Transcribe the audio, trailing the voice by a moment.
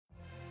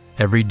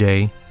Every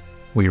day,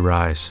 we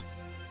rise,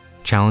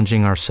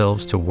 challenging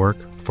ourselves to work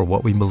for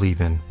what we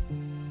believe in.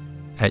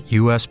 At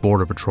U.S.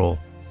 Border Patrol,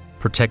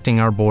 protecting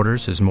our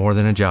borders is more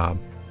than a job.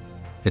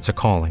 It's a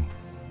calling.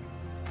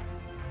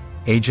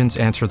 Agents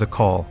answer the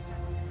call,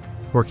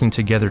 working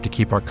together to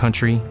keep our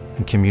country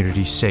and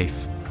communities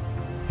safe.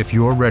 If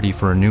you're ready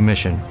for a new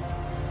mission,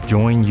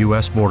 join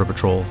U.S. Border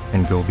Patrol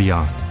and go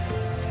beyond.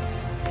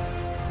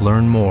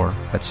 Learn more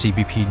at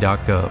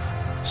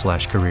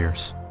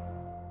cbp.gov/careers.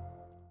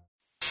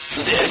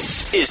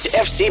 This is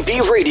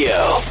FCB Radio,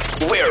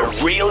 where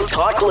real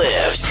talk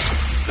lives.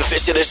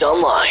 Visit us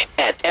online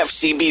at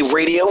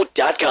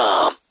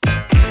fcbradio.com.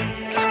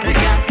 We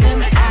got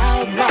them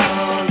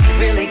outlaws,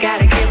 really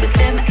gotta get with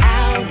them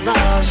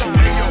outlaws, you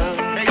know.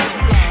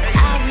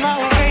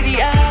 Outlaw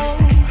Radio,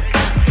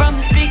 from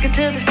the speaker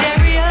to the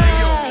stereo.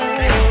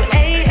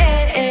 Ay,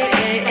 ay, ay,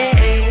 ay,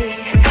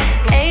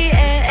 ay, ay,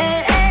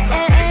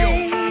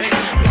 ay,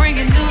 ay.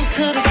 Bringing news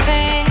to the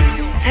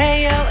fans.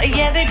 Hey, yo,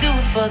 yeah, they do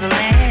it for the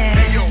land.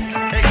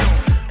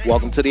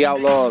 Welcome to the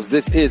Outlaws.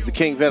 This is the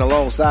Kingpin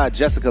alongside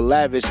Jessica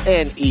Lavish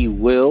and E.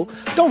 Will.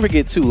 Don't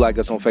forget to like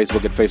us on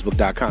Facebook at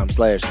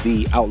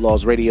facebook.com/The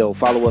Outlaws Radio.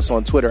 Follow us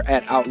on Twitter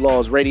at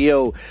Outlaws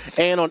Radio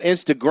and on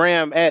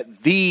Instagram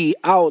at The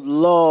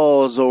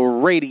Outlaws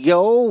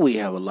Radio. We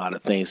have a lot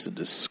of things to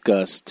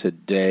discuss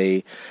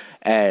today.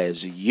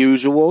 As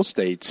usual,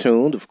 stay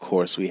tuned. Of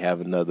course, we have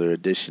another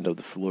edition of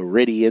the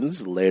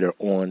Floridians later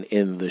on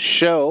in the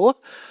show.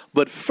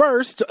 But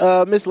first,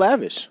 Miss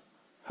Lavish,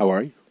 how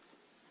are you?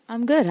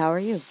 I'm good. How are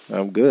you?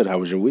 I'm good. How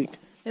was your week?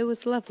 It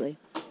was lovely.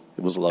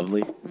 It was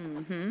lovely?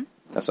 Mm-hmm.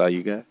 That's all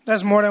you got?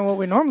 That's more than what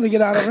we normally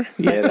get out of her.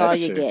 That's all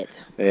you true.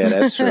 get. Yeah,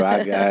 that's true.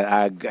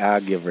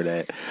 I'll give her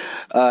that.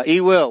 E.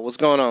 Will, what's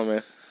going on,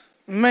 man?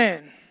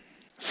 Man.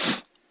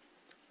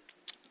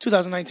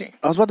 2019.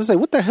 I was about to say,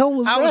 what the hell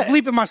was that? I was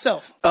bleeping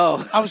myself.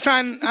 Oh. I was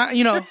trying,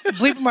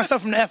 bleeping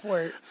myself from the F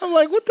word. I'm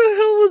like, what the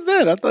hell was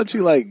that? I thought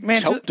you,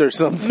 choked or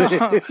something.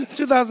 No,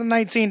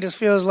 2019 just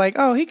feels like,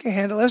 oh, he can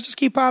handle it. Let's just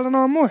keep piling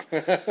on more.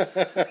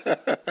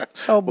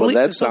 So bleep,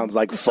 that sounds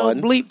like fun. So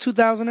bleep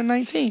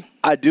 2019.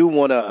 I do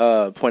want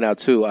to point out,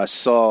 too, I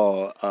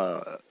saw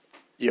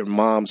your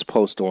mom's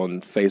post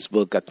on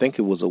Facebook, I think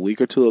it was a week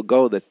or two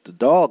ago, that the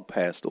dog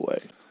passed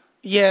away.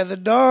 Yeah, the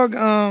dog,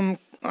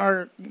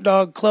 our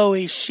dog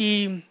Chloe,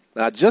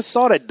 I just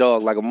saw that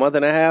dog like a month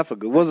and a half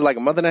ago. Was it like a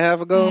month and a half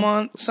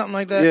ago? Something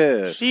like that.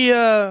 Yeah.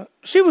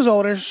 She was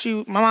older.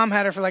 My mom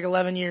had her for like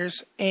 11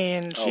 years,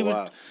 and she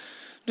was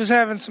just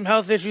having some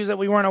health issues that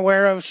we weren't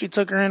aware of. She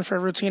took her in for a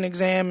routine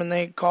exam, and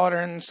they called her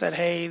and said,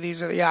 hey,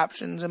 these are the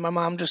options. And my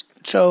mom just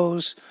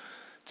chose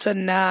to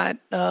not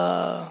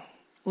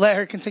let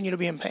her continue to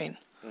be in pain.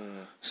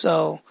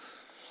 So...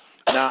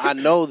 Now I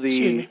know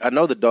the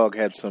dog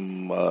had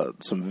some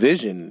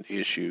vision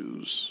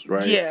issues,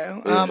 right?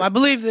 Yeah, I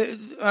believe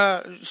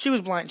that she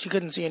was blind; she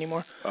couldn't see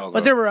anymore. Okay.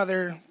 But there were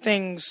other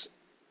things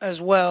as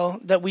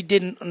well that we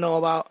didn't know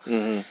about,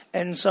 and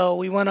so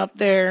we went up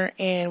there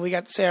and we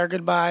got to say our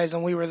goodbyes,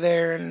 and we were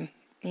there, and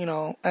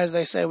as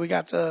they say, we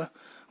got to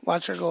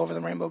watch her go over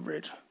the Rainbow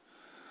Bridge.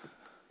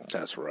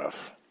 That's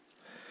rough.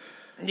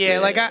 Yeah,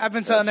 like I've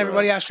been telling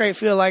everybody, rough. I straight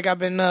feel like I've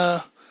been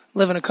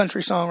living a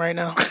country song right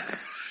now.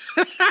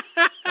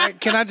 Like,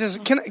 can I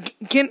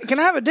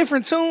have a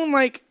different tune?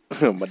 Like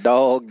my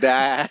dog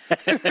died.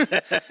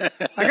 Like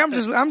I'm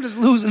just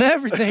losing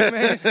everything,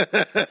 man.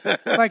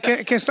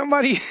 Like can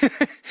somebody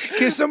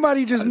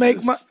just make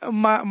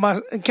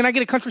my can I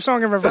get a country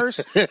song in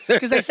reverse?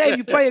 Because they say if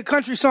you play a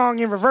country song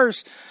in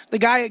reverse, the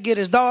guy would get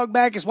his dog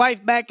back, his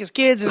wife back, his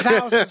kids, his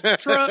house, his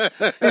truck,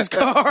 his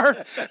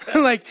car.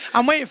 Like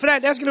I'm waiting for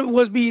that. That's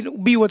gonna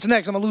be what's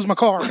next. I'm gonna lose my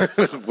car.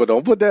 Well,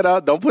 don't put that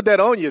out. Don't put that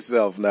on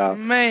yourself now,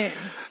 man.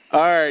 All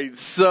right,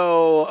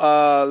 so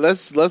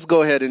let's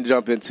go ahead and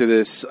jump into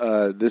this.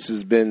 This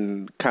has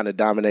been kind of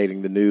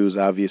dominating the news,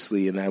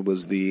 obviously, and that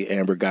was the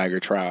Amber Guyger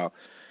trial.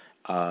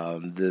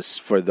 This,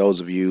 for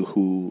those of you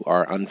who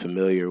are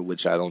unfamiliar,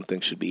 which I don't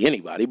think should be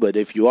anybody, but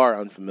if you are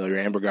unfamiliar,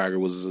 Amber Guyger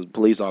was a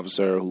police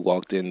officer who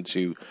walked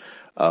into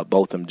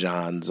Botham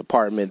Jean's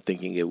apartment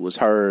thinking it was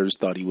hers,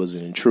 thought he was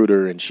an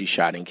intruder, and she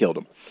shot and killed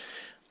him.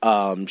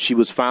 She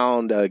was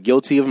found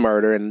guilty of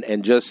murder,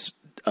 and just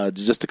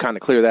to kind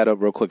of clear that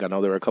up real quick, I know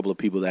there were a couple of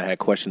people that had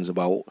questions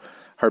about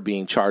her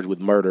being charged with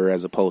murder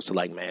as opposed to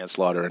like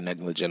manslaughter or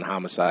negligent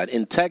homicide.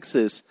 In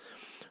Texas,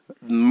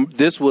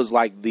 this was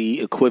like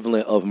the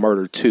equivalent of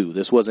murder 2.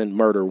 This wasn't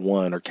murder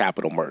 1 or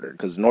capital murder,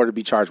 because in order to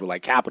be charged with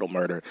like capital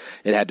murder,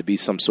 it had to be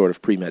some sort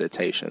of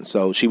premeditation.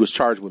 So she was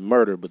charged with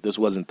murder, but this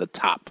wasn't the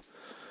top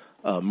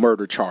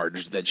murder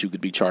charge that you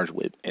could be charged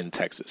with in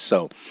Texas.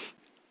 So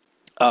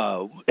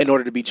in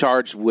order to be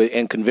charged with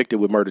and convicted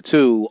with murder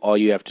 2, all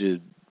you have to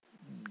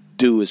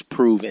do is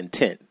prove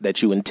intent,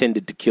 that you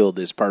intended to kill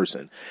this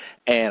person.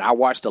 And I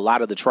watched a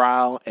lot of the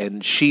trial,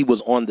 and she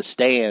was on the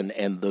stand,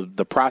 and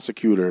the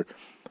prosecutor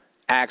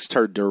asked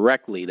her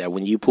directly that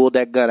when you pulled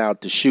that gun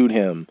out to shoot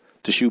him,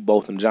 to shoot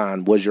Botham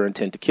Jean, was your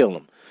intent to kill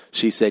him?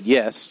 She said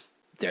yes.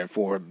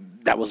 Therefore,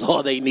 that was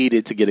all they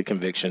needed to get a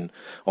conviction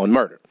on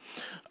murder.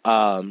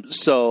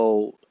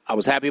 So I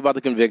was happy about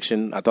the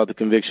conviction. I thought the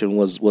conviction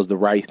was the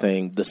right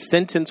thing. The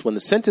sentence, when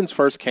the sentence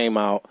first came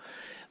out,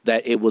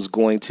 that it was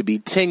going to be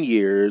 10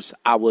 years,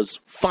 I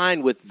was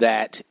fine with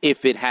that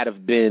if it had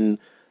have been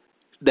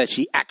that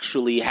she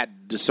actually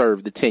had to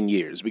serve the 10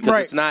 years.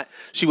 Because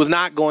she was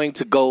not going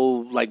to go,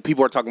 like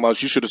people are talking about,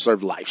 she should have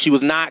served life. She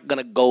was not going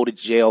to go to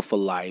jail for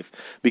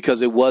life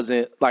because it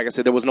wasn't, like I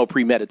said, there was no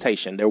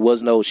premeditation. There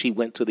was no, she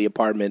went to the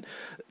apartment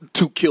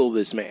to kill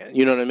this man.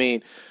 You know what I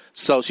mean?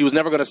 So she was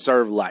never going to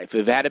serve life.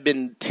 If it had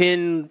been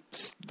 10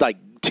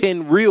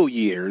 real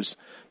years,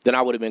 then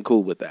I would have been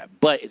cool with that.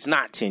 But it's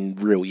not 10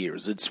 real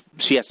years.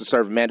 She has to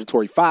serve a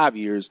mandatory 5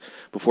 years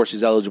before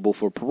she's eligible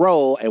for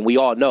parole, and we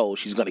all know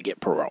she's going to get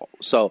parole.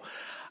 So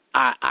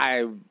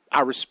I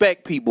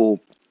respect people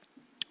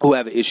who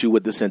have an issue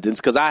with the sentence,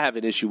 because I have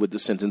an issue with the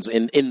sentence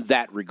in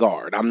that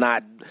regard. I'm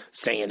not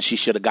saying she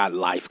should have got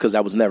life, because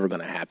that was never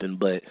going to happen,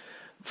 but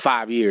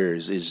 5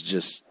 years is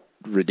just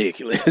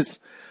ridiculous.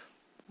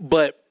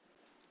 But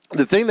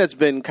the thing that's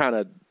been kind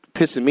of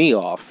pissing me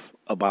off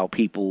about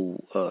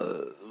people,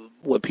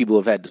 what people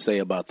have had to say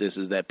about this,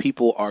 is that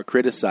people are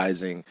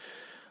criticizing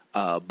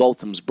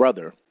Botham's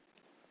brother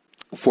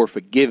for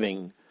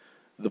forgiving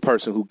the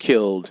person who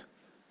killed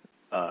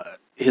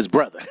his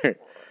brother.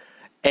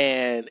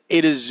 And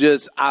it is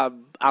just,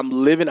 I'm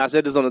living, I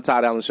said this on the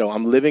Todd Allen Show,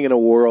 I'm living in a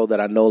world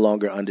that I no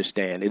longer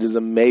understand. It is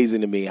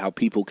amazing to me how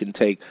people can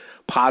take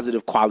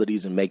positive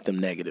qualities and make them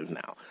negative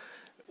now.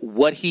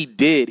 What he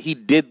did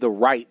the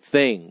right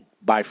thing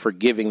by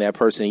forgiving that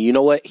person. And you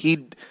know what?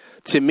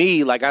 To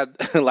me, like I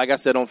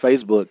said on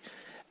Facebook,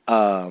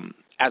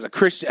 as a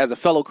Christian, as a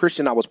fellow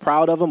Christian, I was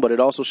proud of him, but it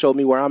also showed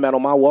me where I'm at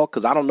on my walk,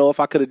 because I don't know if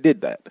I could have did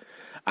that.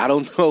 I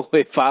don't know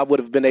if I would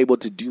have been able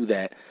to do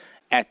that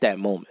at that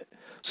moment.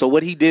 So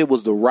what he did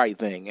was the right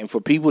thing, and for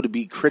people to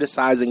be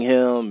criticizing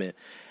him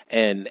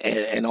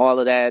and all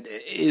of that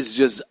is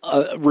just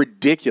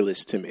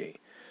ridiculous to me.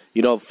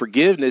 You know,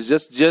 forgiveness,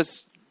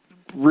 just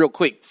real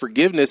quick,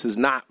 forgiveness is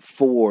not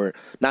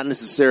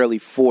necessarily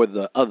for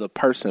the other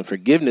person.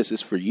 Forgiveness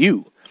is for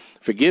you.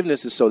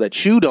 Forgiveness is so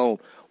that you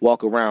don't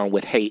walk around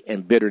with hate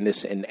and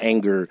bitterness and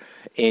anger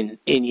in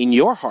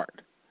your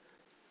heart.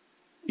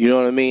 You know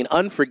what I mean?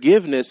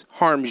 Unforgiveness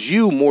harms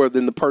you more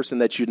than the person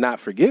that you're not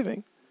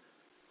forgiving.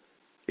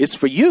 It's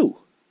for you.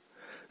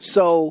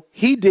 So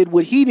he did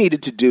what he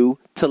needed to do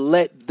to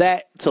let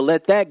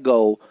that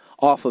go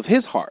off of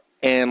his heart.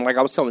 And like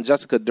I was telling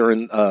Jessica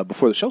during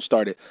before the show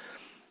started,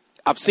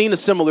 I've seen a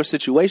similar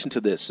situation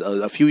to this.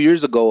 A few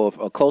years ago,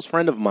 a close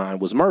friend of mine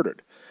was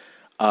murdered.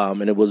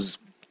 And it was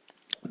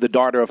the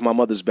daughter of my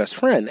mother's best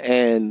friend.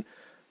 And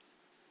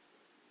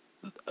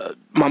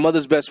my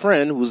mother's best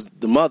friend, who was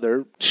the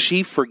mother,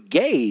 she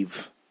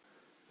forgave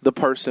the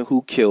person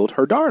who killed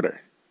her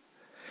daughter.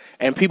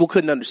 And people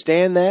couldn't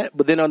understand that.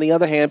 But then on the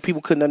other hand,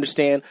 people couldn't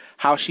understand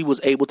how she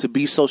was able to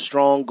be so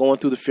strong going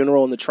through the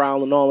funeral and the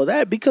trial and all of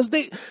that, because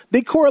they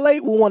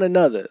correlate with one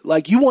another.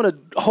 Like, you want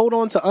to hold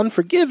on to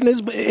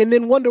unforgiveness and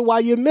then wonder why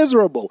you're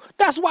miserable.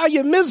 That's why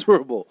you're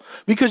miserable,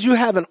 because you're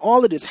having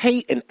all of this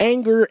hate and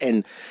anger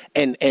and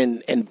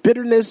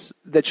bitterness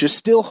that you're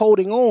still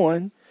holding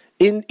on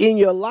in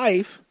your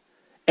life,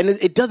 and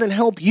it doesn't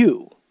help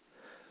you.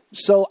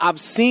 So I've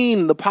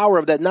seen the power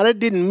of that. Now, that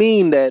didn't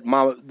mean that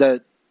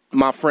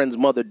my friend's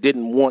mother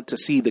didn't want to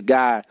see the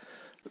guy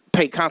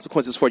pay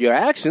consequences for your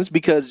actions,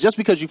 because just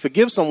because you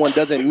forgive someone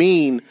doesn't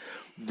mean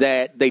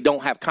that they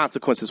don't have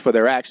consequences for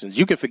their actions.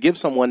 You can forgive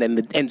someone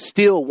and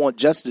still want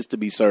justice to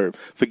be served.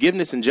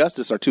 Forgiveness and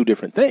justice are two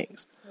different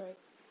things. Right.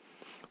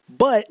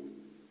 But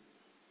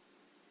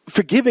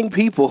forgiving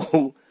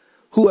people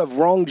who have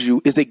wronged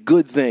you is a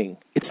good thing.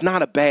 It's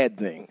not a bad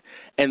thing.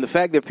 And the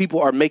fact that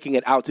people are making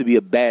it out to be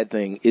a bad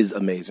thing is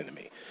amazing to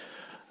me.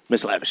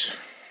 Miss Lavish.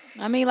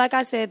 I mean, like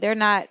I said, they're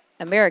not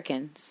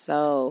American,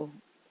 so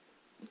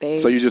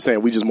So you're just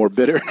saying we just more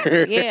bitter?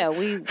 Yeah,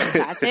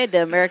 I said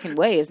the American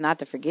way is not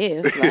to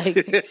forgive.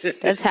 Like,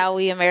 that's how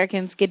we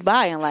Americans get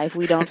by in life.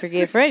 We don't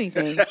forgive for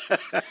anything.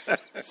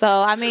 So,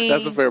 I mean,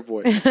 that's a fair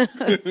point.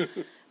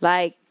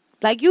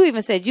 Like you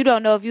even said, you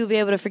don't know if you'll be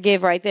able to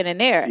forgive right then and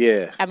there.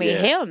 Yeah. I mean,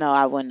 hell no,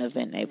 I wouldn't have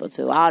been able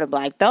to. I would have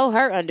been like, throw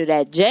her under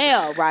that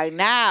jail right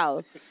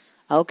now.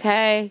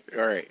 Okay.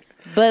 All right.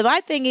 But my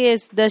thing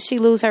is, does she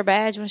lose her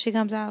badge when she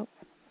comes out?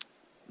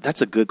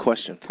 That's a good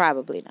question.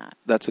 Probably not.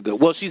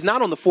 Well, she's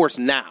not on the force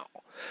now.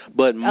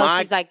 But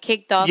she's like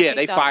kicked off. Yeah,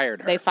 they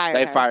fired her. They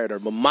fired her.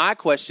 But my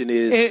question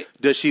is,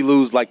 does she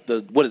lose like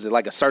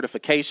like a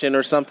certification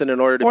or something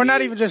in order to or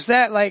not even just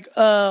that, like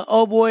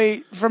old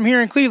boy from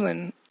here in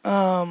Cleveland,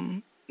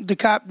 the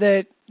cop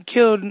that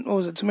killed, what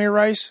was it, Tamir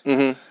Rice?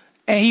 Mm-hmm.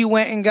 And he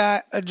went and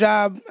got a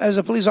job as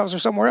a police officer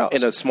somewhere else.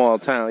 In a small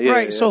town, yeah.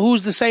 Right, yeah. so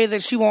who's to say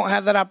that she won't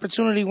have that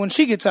opportunity when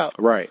she gets out?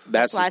 Right.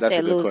 That's why I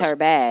said lose her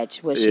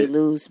badge. Will she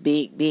lose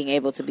being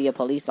able to be a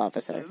police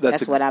officer?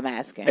 That's what I'm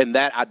asking. And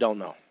that I don't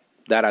know.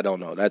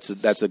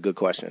 That's a good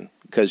question,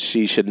 because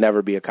she should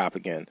never be a cop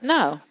again.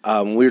 No.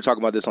 We were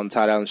talking about this on the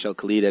Todd Allen Show.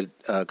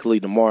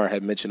 Khalid Namar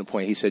had mentioned a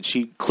point. He said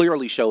she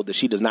clearly showed that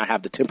she does not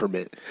have the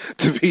temperament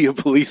to be a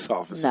police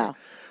officer. No.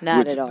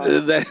 Not at all.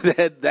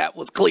 That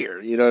was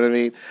clear. You know what I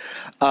mean?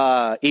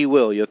 E.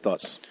 Will, your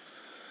thoughts?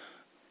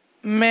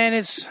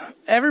 Man,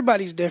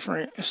 everybody's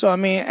different. So, I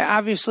mean,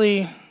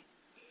 obviously,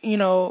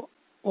 well,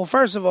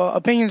 first of all,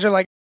 opinions are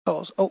like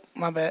assholes. Oh,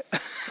 my bad.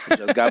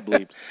 Just got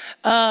bleeped.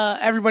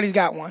 Everybody's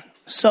got one.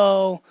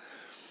 So,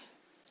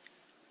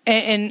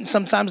 and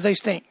sometimes they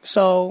stink.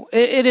 So,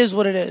 it is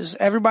what it is.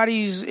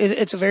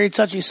 It's a very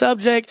touchy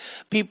subject.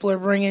 People are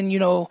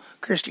bringing,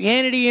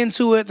 Christianity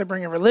into it. They're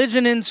bringing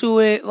religion into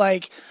it.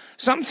 Like,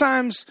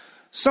 sometimes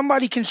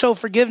somebody can show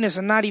forgiveness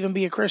and not even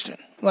be a Christian.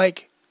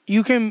 Like,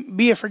 you can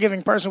be a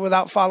forgiving person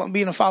without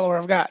being a follower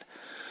of God.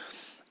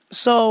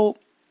 So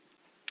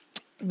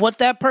what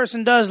that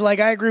person does, like,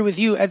 I agree with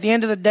you. At the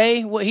end of the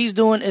day, what he's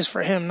doing is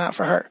for him, not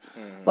for her.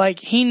 Mm-hmm. Like,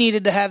 he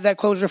needed to have that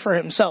closure for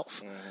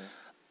himself.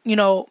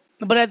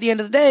 Mm-hmm. But at the end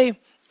of the day,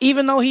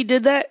 even though he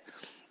did that,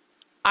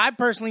 I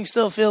personally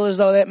still feel as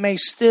though that may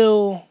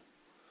still,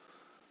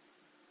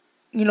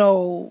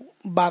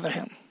 bother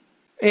him.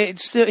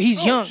 It's still,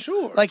 he's young.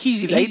 Sure. Like,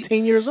 he's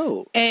 18 years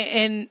old.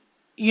 And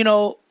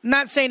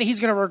not saying that he's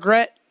going to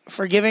regret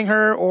forgiving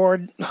her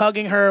or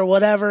hugging her or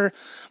whatever,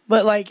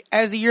 but, like,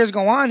 as the years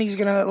go on, he's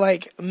going to,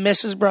 like,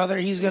 miss his brother.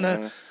 He's going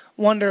to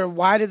wonder,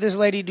 why did this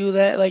lady do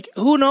that? Like,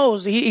 who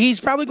knows? He's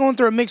probably going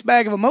through a mixed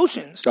bag of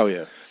emotions. Oh,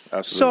 yeah.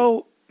 Absolutely.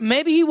 So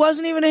maybe he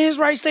wasn't even in his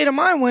right state of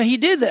mind when he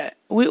did that.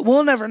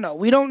 We'll never know.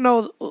 We don't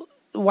know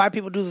why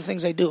people do the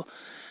things they do.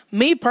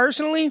 Me,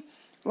 personally,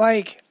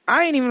 like,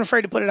 I ain't even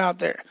afraid to put it out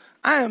there.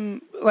 I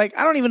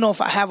don't even know if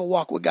I have a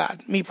walk with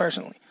God, me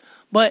personally.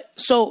 But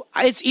so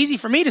it's easy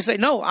for me to say,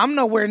 no, I'm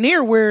nowhere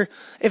near where,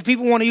 if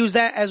people want to use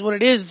that as what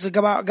it is, it's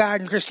about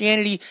God and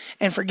Christianity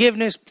and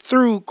forgiveness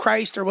through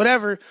Christ or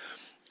whatever,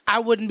 I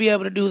wouldn't be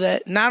able to do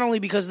that. Not only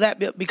because of that,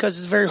 but because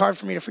it's very hard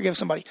for me to forgive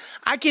somebody.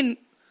 Let me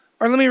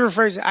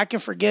rephrase it. I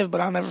can forgive,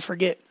 but I'll never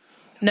forget.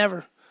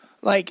 Never.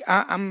 Like,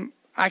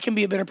 I can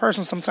be a bitter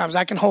person sometimes.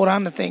 I can hold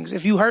on to things.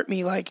 If you hurt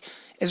me, like,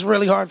 it's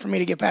really hard for me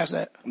to get past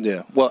that.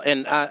 Yeah. Well,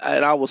 and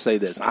I will say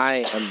this.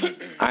 I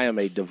am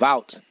a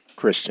devout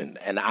Christian,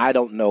 and I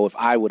don't know if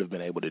I would have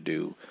been able to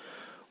do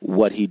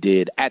what he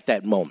did at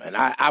that moment.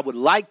 I would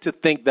like to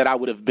think that I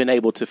would have been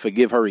able to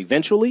forgive her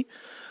eventually,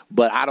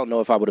 but I don't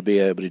know if I would have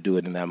been able to do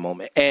it in that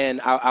moment.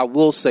 And I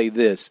will say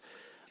this,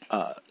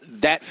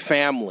 that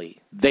family,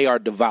 they are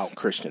devout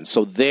Christians,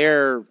 so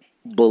their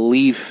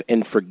belief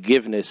in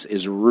forgiveness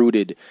is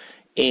rooted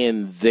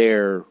in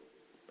their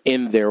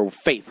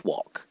faith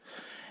walk.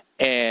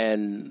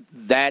 And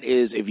that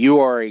is, if you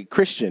are a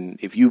Christian,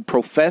 if you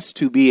profess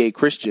to be a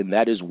Christian,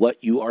 that is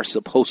what you are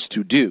supposed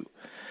to do.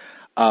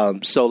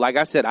 So like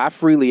I said, I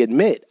freely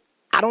admit,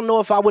 I don't know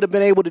if I would have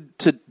been able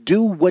to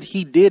do what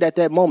he did at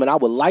that moment. I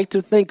would like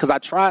to think, because I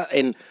try,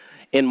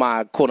 in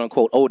my quote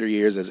unquote older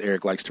years, as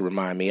Eric likes to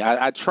remind me,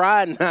 I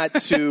try not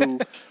to,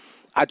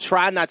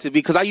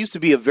 because I used to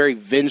be a very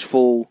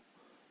vengeful,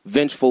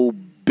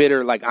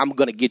 bitter, like, I'm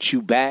going to get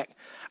you back.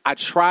 I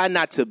try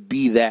not to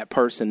be that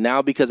person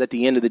now, because at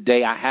the end of the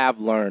day, I have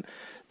learned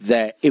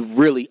that it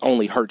really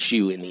only hurts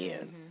you in the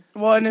end.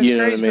 Well, and it's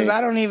crazy because I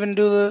don't even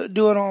do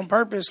it on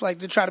purpose, like,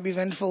 to try to be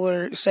vengeful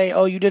or say,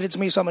 oh, you did it to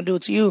me, so I'm going to do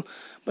it to you.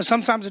 But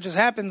sometimes it just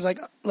happens,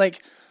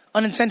 like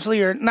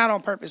unintentionally or not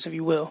on purpose, if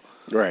you will.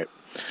 Right.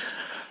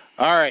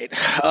 All right.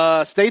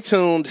 Stay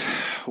tuned.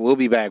 We'll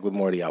be back with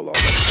more of The Outlaws.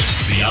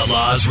 The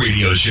Outlaws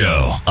Radio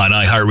Show on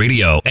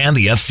iHeartRadio and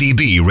the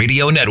FCB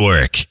Radio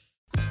Network.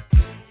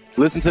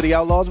 Listen to The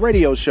Outlaws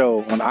Radio Show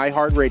on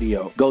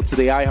iHeartRadio. Go to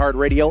the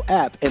iHeartRadio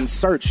app and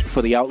search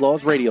for The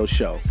Outlaws Radio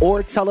Show,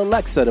 or tell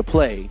Alexa to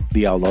play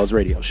The Outlaws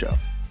Radio Show.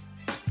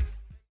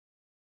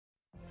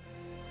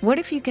 What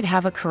if you could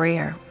have a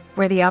career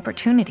where the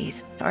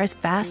opportunities are as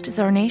vast as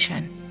our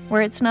nation,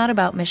 where it's not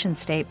about mission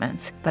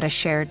statements, but a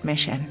shared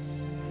mission?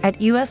 At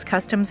U.S.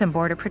 Customs and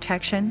Border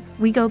Protection,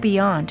 we go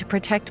beyond to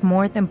protect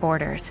more than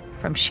borders,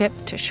 from ship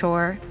to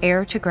shore,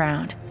 air to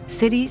ground.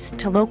 Cities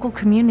to local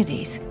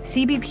communities,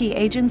 CBP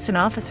agents and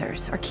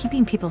officers are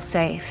keeping people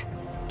safe.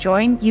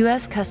 Join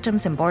U.S.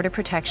 Customs and Border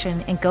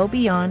Protection and go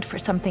beyond for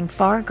something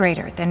far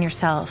greater than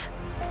yourself.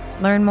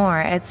 Learn more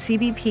at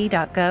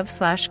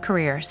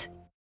cbp.gov/careers.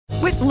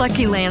 With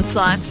Lucky Land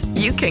Slots,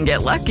 you can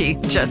get lucky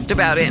just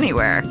about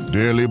anywhere.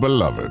 Dearly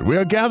beloved, we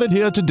are gathered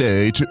here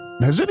today to...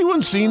 Has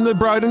anyone seen the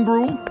bride and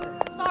groom?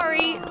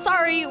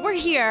 Sorry, we're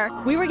here.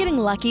 We were getting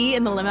lucky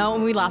in the limo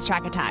and we lost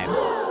track of time.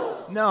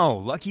 No,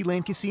 Lucky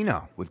Land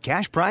Casino, with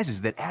cash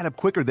prizes that add up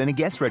quicker than a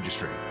guest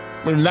registry.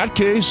 In that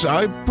case,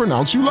 I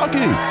pronounce you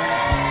lucky.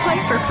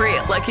 Play for free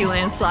at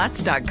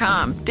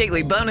LuckyLandSlots.com.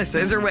 Daily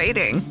bonuses are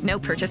waiting. No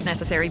purchase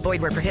necessary.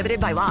 Void where prohibited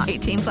by law.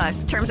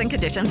 18+. Terms and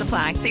conditions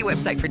apply. See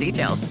website for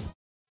details.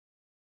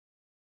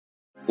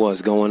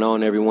 What's going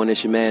on, everyone?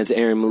 It's your man's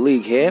Aaron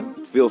Malik here.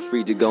 feel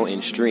free to go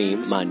and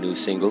stream my new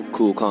single,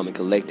 Cool, Calm, and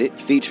Collected,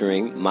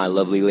 featuring my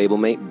lovely label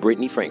mate,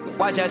 Brittany Franklin.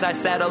 Watch as I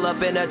saddle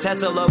up in a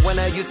Tesla. When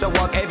I used to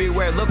walk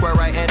everywhere, look where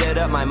I ended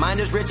up. My mind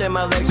is rich and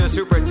my legs are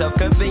super tough.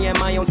 Comfy in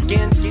my own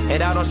skin,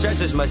 and I don't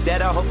stress as much.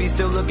 Dad, I hope you're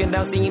still looking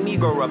down, seeing me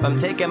grow up. I'm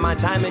taking my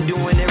time and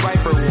doing it right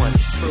for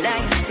once.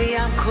 Now you see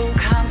I'm cool,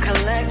 calm,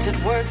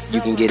 collected, works.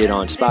 You can get it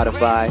on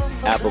Spotify,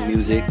 Apple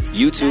Music,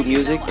 YouTube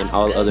Music, and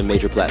all other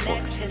major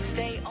platforms.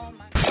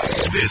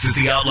 This is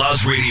the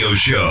Outlaws Radio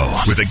Show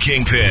with the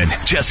Kingpin,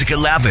 Jessica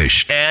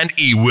Lavish, and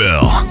E.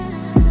 Will.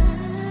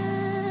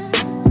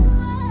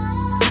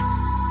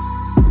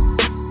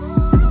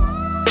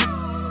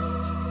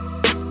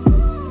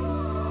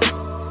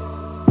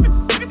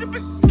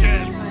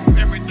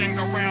 Everything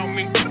around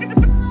me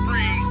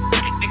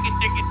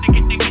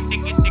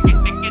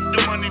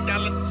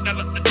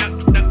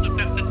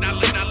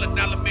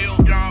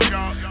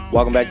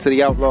Welcome back to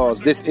the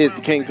Outlaws. This is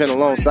the Kingpin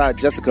alongside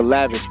Jessica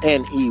Lavish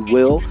and E.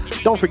 Will.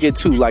 Don't forget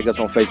to like us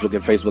on Facebook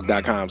at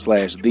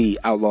facebook.com/The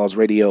Outlaws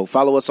Radio.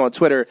 Follow us on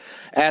Twitter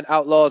at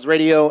Outlaws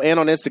Radio and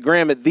on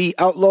Instagram at The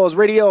Outlaws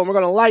Radio. And we're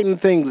going to lighten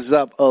things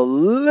up a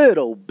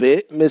little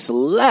bit. Miss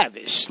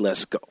Lavish,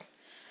 let's go.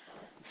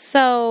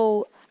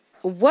 So,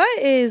 what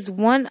is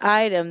one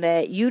item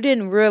that you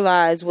didn't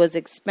realize was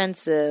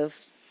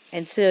expensive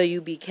until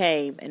you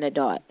became an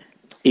adult?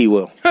 E.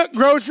 Will.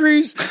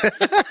 Groceries.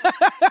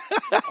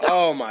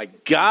 Oh my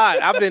God!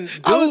 I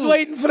was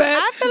waiting for that.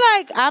 I feel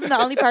like I'm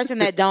the only person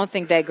that don't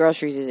think that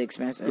groceries is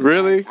expensive.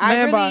 Really?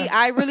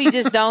 I really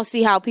just don't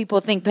see how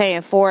people think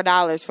paying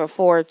 $4 for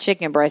 4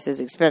 chicken breasts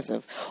is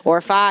expensive, or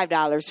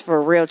 $5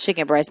 for real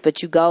chicken breasts.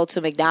 But you go to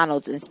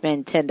McDonald's and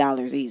spend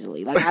 $10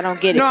 easily. Like, I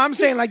don't get it. No, I'm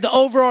saying like the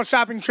overall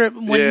shopping trip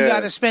when you got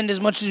to spend as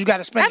much as you got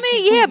to spend. I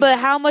mean, yeah, but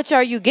how much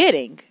are you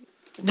getting?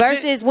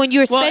 Versus when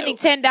you're spending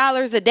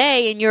 $10 a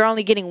day and you're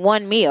only getting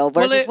one meal.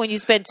 Versus when you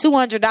spend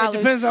 $200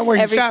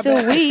 every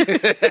 2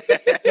 weeks.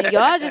 And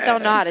y'all just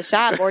don't know how to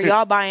shop, or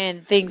y'all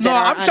buying things that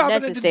are unnecessary. I'm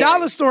shopping at the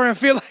dollar store and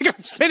feel like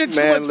I'm spending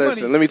too much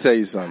listen, money. let me tell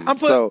you something.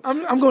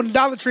 I'm going to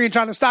Dollar Tree and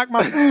trying to stock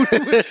my food,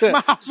 my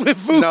house with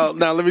food. No,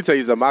 let me tell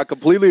you something. I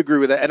completely agree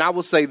with that. And I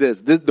will say this.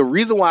 The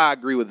reason why I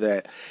agree with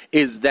that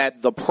is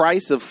that the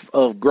price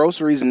of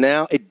groceries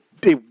now, it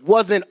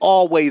wasn't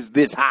always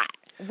this high.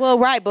 Well,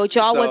 right, but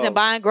y'all wasn't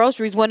buying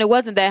groceries when it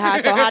wasn't that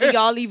high, so how do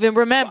y'all even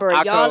remember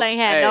it? Y'all ain't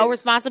had no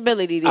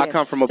responsibility there. I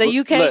come from so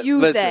you can't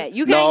use that.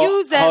 You can't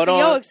use that for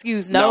your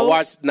excuse, no.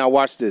 Now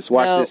watch this.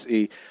 Watch this,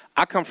 E.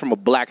 I come from a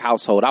black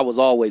household. I was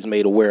always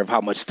made aware of how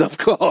much stuff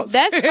costs.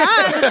 That's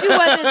fine, but you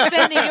wasn't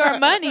spending your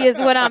money is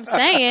what I'm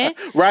saying.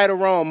 Right or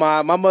wrong,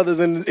 my mother's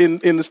in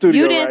the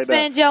studio. You didn't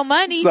spend your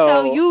money,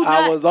 so you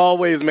I was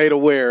always made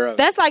aware of.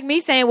 That's like me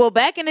saying, well,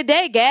 back in the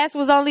day, gas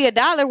was only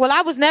 $1. Well,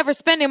 I was never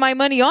spending my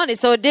money on it,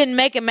 so it didn't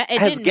make it.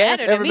 Has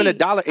gas ever been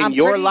 $1 in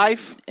your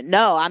life?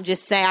 No, I'm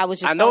just saying. I was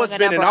just. I know it's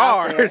been in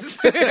ours.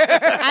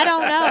 I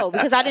don't know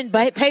because I didn't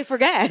pay for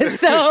gas,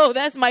 so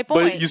that's my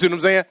point. But you see what I'm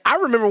saying? I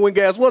remember when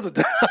gas was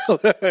 $1.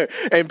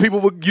 And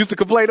people used to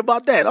complain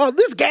about that. Oh,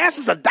 this gas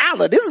is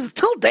 $1. This is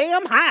too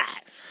damn high.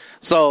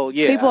 So,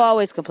 yeah. People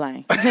always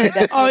complain.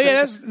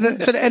 That's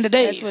to the end of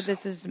days. That's what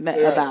this is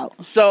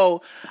about.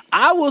 So,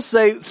 I will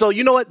say,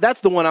 you know what?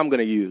 That's the one I'm going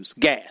to use.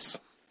 Gas.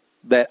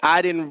 That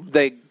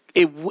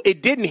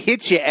it didn't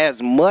hit you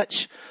as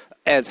much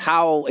as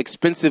how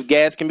expensive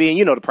gas can be. And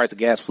you know the price of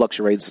gas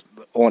fluctuates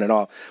on and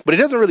off. But it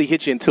doesn't really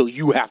hit you until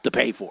you have to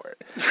pay for it.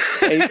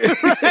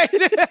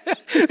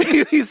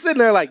 He's sitting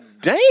there like,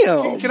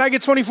 damn. Can I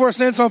get 24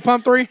 cents on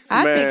pump 3?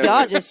 I think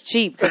y'all just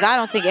cheap because I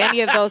don't think any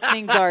of those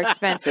things are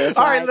expensive.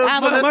 All right,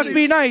 it must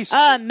be nice.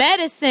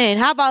 Medicine.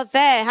 How about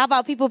that? How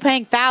about people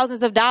paying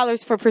thousands of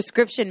dollars for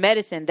prescription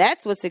medicine?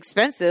 That's what's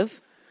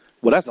expensive.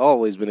 Well, that's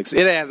always been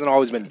expensive. It hasn't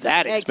always been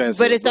that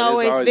expensive. But it's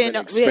always been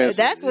expensive.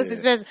 That's what's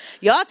expensive.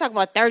 Y'all talk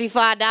about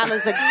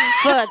 $35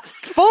 for a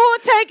full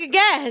tank of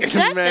gas.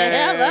 Shut the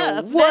hell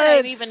up. What? That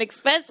ain't even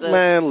expensive.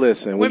 Man,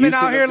 listen. Women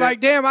out here like,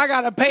 damn, I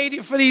got to pay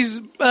for these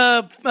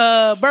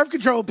birth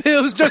control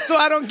pills just so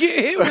I don't get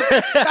hit with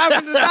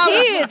thousands of dollars.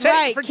 Kids,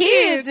 right. For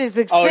kids is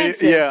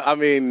expensive. Oh, yeah, I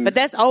mean. But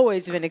that's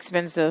always been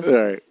expensive.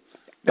 Right.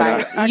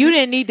 Like, you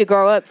didn't need to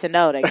grow up to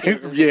know that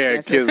kids was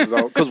expensive. Kids,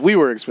 because we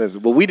were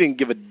expensive, but we didn't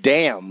give a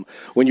damn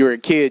when you were a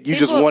kid. You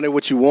just wanted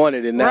what you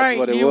wanted, and that's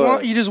what it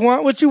was. You just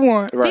want what you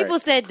want. Right. People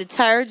said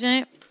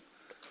detergent.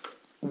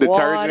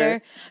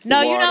 Water. No,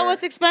 water. You know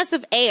what's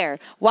expensive? Air.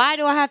 Why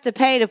do I have to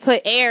pay to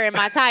put air in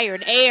my tire?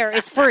 And air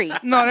is free.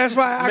 No, that's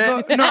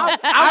why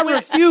I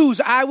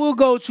refuse. I will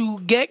go to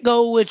Get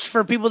Go, which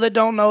for people that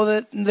don't know,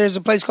 that there's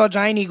a place called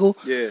Giant Eagle.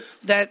 Yeah.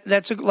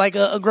 That's like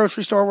a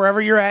grocery store wherever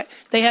you're at.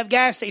 They have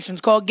gas stations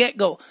called Get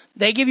Go.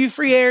 They give you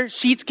free air.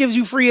 Sheets gives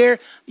you free air.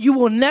 You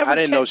will never. I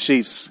didn't know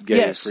Sheets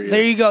gave free air.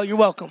 There you go. You're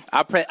welcome.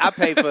 I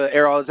pay for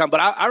air all the time,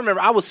 but I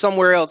remember I was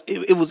somewhere else.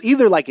 It was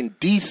either like in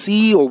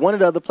D.C. or one of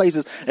the other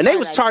places, and they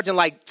was charging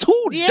like $2.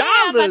 Yeah,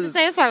 I'm about to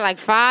say it's probably like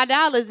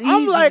 $5 easy.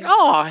 I'm like,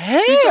 oh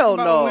hell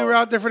no! We were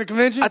out there for the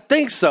convention. I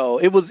think so.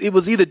 It was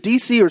either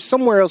DC or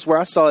somewhere else where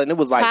I saw it, and it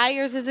was like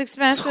tires is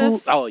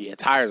expensive. Oh yeah,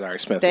 tires are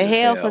expensive. The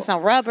hell for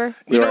some rubber.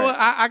 You know what?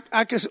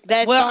 I could.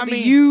 That's gonna be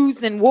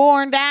used and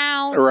worn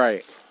down.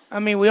 Right. I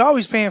mean, we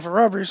always paying for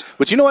rubbers.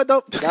 But you know what,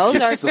 though? Those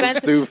are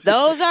expensive. So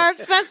those are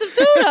expensive,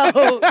 too,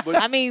 though.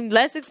 I mean,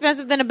 less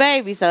expensive than a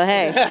baby, so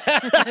hey.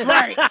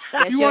 Right.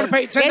 You want to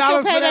pay $10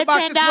 for that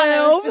box of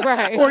 12?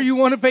 Right. Or you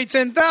want to pay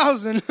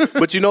 $10,000?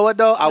 But you know what,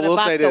 though? I will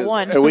say this.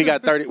 And we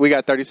got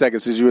 30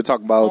 seconds since you were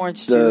talking about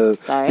orange juice.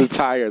 Sorry. The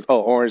tires.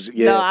 Oh, orange.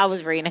 Yeah. No, I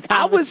was reading a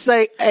comment. I would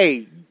say,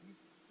 hey,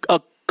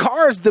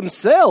 cars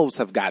themselves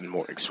have gotten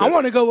more expensive. I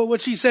want to go with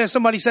what she said.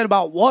 Somebody said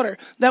about water.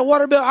 That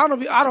water bill, I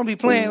don't be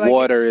playing. Like,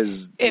 water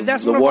is. If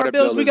that's one of our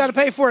bills we got to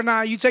pay for it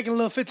now, you taking a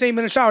little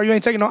 15-minute shower. You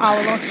ain't taking no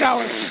hour-long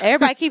shower.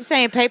 Everybody keeps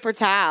saying paper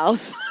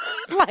towels.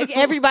 Like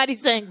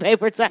everybody's saying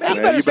paper towels.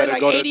 You better say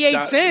like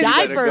 88 cents.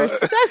 Diapers.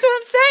 That's what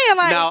I'm saying.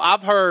 Like, now,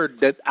 I've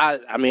heard that,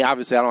 I mean,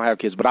 obviously I don't have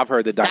kids, but I've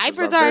heard that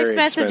diapers are very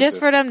expensive just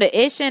for them to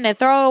ish in and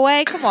throw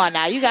away. Come on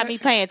now. You got me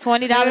paying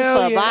 $20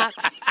 for a box.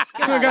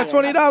 I got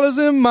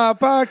 $20 in my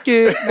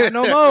pocket. Not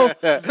no more.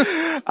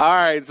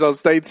 All right, so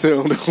stay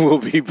tuned. We'll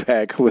be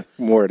back with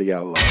more of The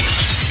Outlaws.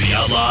 The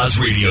Outlaws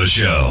Radio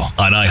Show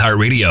on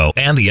iHeartRadio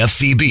and the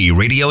FCB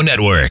Radio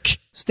Network.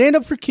 Stand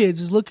Up for Kids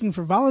is looking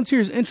for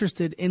volunteers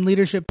interested in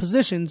leadership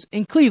positions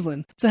in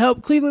Cleveland to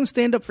help Cleveland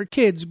Stand Up for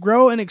Kids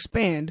grow and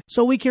expand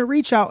so we can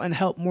reach out and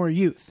help more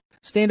youth.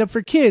 Stand Up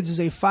for Kids is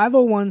a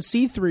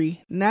 501c3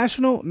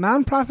 national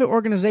nonprofit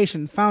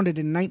organization founded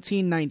in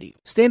 1990.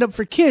 Stand Up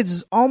for Kids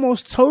is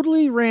almost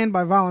totally ran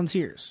by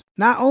volunteers.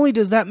 Not only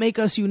does that make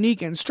us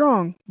unique and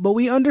strong, but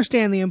we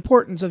understand the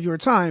importance of your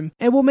time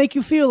and will make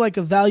you feel like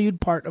a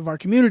valued part of our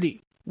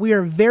community. We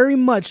are very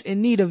much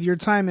in need of your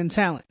time and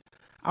talent.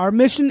 Our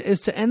mission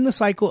is to end the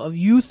cycle of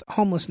youth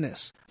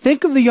homelessness.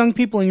 Think of the young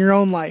people in your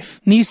own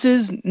life.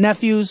 Nieces,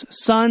 nephews,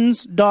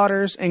 sons,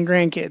 daughters, and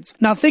grandkids.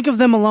 Now think of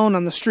them alone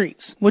on the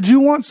streets. Would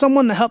you want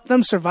someone to help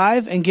them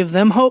survive and give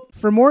them hope?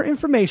 For more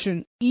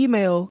information,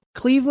 email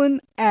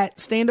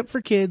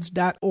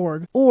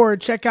cleveland@standupforkids.org or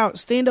check out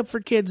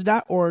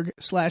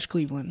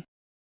standupforkids.org/Cleveland.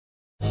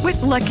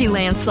 With Lucky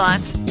Land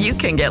Slots, you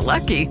can get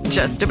lucky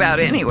just about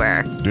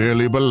anywhere.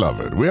 Dearly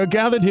beloved, we are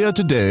gathered here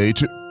today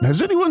to...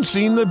 Has anyone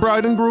seen the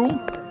bride and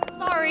groom?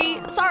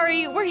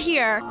 Sorry, we're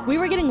here. We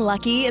were getting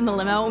lucky in the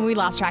limo and we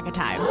lost track of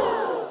time.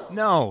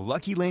 No,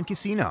 Lucky Land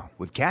Casino,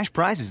 with cash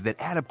prizes that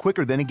add up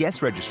quicker than a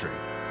guest registry.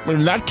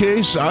 In that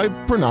case, I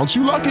pronounce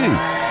you lucky.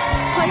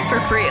 Play for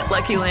free at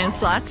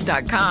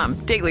LuckyLandSlots.com.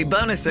 Daily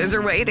bonuses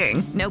are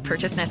waiting. No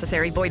purchase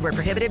necessary. Void where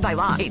prohibited by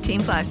law.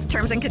 18+.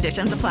 Terms and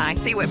conditions apply.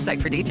 See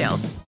website for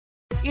details.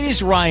 It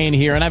is Ryan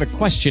here, and I have a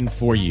question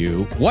for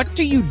you. What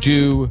do you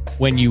do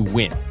when you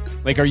win?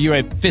 Like, are you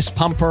a fist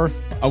pumper,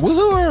 a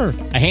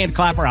woohooer, a hand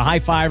clapper, a high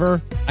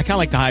fiver? I kind of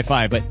like the high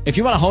five, but if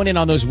you want to hone in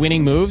on those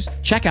winning moves,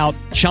 check out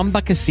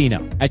Chumba Casino.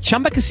 At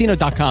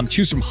ChumbaCasino.com,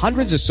 choose from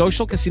hundreds of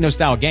social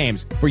casino-style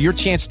games for your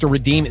chance to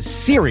redeem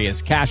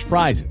serious cash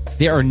prizes.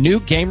 There are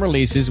new game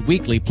releases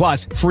weekly,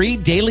 plus free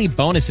daily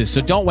bonuses, so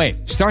don't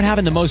wait. Start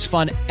having the most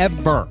fun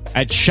ever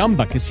at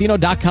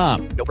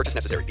ChumbaCasino.com. No purchase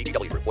necessary.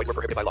 VGW. Void where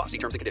prohibited by law. See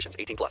terms and conditions.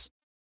 18+.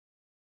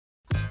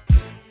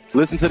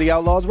 Listen to The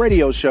Outlaws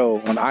Radio Show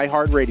on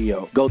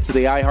iHeartRadio. Go to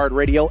the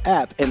iHeartRadio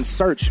app and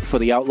search for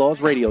The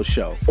Outlaws Radio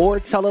Show. Or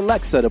tell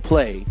Alexa to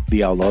play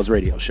The Outlaws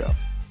Radio Show.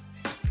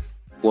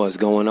 What's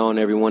going on,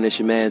 everyone? It's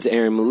your man's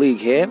Aaron Malik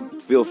here.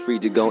 Feel free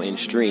to go and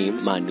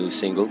stream my new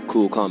single,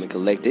 Cool, Calm, and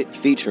Collected,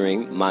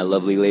 featuring my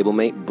lovely label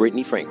mate,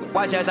 Brittany Franklin.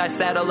 Watch as I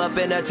saddle up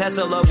in a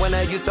Tesla. When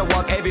I used to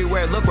walk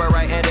everywhere, look where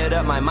I ended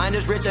up. My mind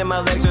is rich and my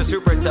legs are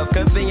super tough.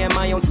 Comfy in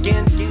my own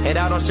skin, and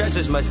I don't stress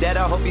as much. Dad,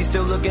 I hope he's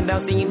still looking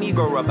down, seeing me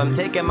grow up. I'm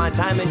taking my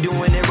time and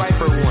doing it right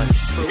for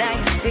once. Now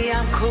you see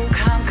I'm cool,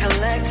 calm,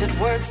 collected.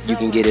 Words. You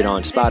can get it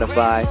on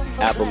Spotify,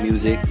 Apple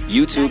Music,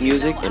 YouTube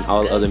Music, and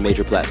all other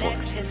major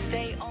platforms.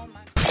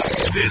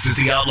 This is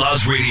the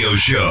Outlaws Radio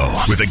Show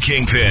with the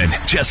Kingpin,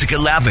 Jessica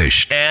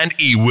Lavish, and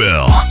E.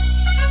 Will.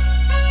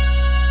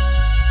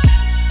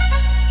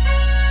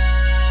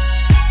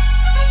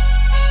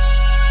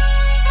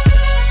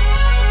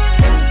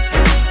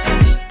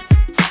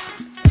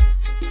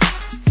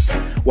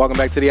 Welcome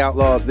back to The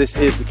Outlaws. This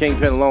is the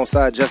Kingpin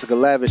alongside Jessica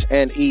Lavish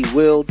and E.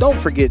 Will. Don't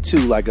forget to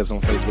like us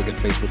on Facebook at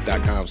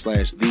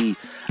facebook.com/The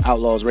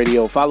Outlaws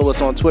Radio. Follow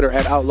us on Twitter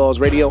at Outlaws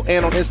Radio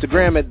and on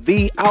Instagram at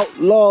The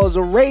Outlaws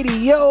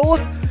Radio.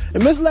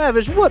 And Ms.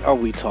 Lavish, what are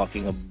we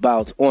talking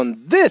about on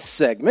this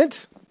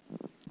segment?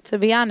 To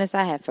be honest,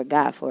 I had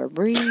forgot for a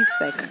brief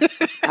second.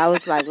 I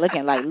was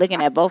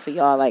looking at both of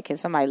y'all, like, can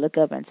somebody look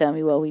up and tell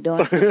me what we doing?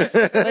 But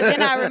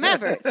then I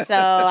remembered. So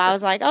I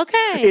was like,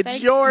 okay. It's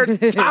your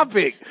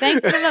topic.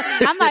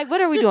 I'm like,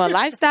 what are we doing?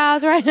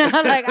 Lifestyles right now?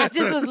 Like, I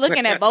just was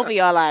looking at both of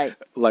y'all like.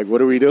 Like,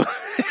 what are we doing?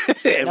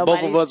 And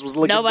both of us was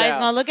looking Nobody's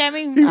down. going to look at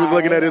me? He was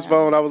looking at his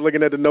phone. I was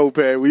looking at the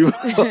notepad. We were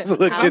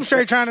looking. I'm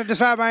straight trying to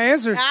decide my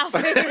answer. I'll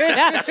figure it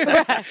out.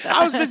 Right.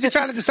 I was busy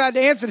trying to decide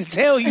the answer to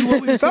tell you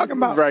what we were talking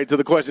about. Right, to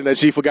the question that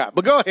she forgot.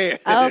 But go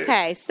ahead.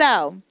 Okay,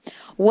 so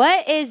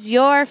what is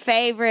your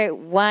favorite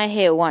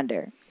one-hit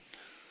wonder?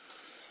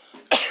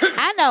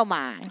 I know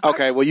mine.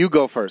 Okay, well, you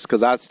go first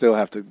because I still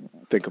have to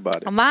think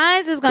about it.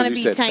 Mine's is going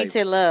to be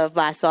Tainted Love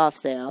by Soft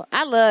Cell.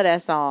 I love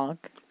that song.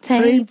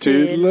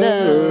 Tainted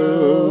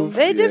Love.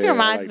 It just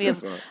reminds me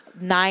of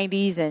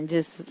 90s and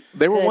just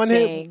They were one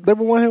hit. They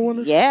were one hit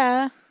wonders.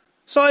 Yeah.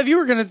 So if you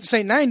were going to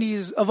say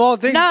 90s of all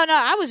things. No,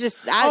 I was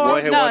just.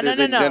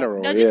 in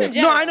general. No, just in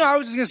general. No, I know. I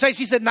was just going to say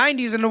she said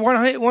 90s, and the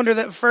one hit wonder,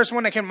 that first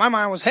one that came to my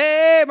mind was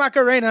Hey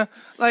Macarena.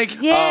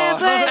 Like, yeah,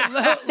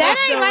 but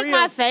that ain't like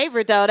my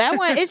favorite though. That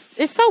one,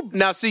 it's so.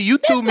 Now, see, you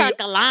threw me like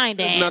a line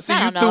dance. Now, see,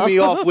 you threw me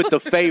off with the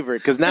favorite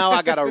because now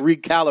I got to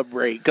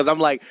recalibrate because I'm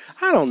like,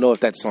 I don't know if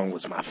that song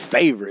was my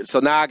favorite. So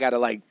now I got to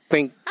like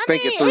think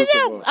it through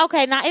some more.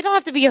 Okay, now it don't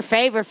have to be your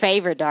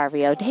favorite,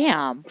 Dario.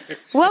 Damn.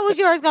 What was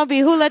yours gonna be?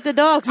 Who Let the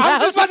Dogs Out? I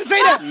was just about to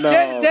say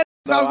that.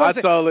 I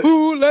told it.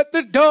 Who let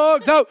the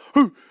dogs out?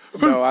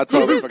 No, I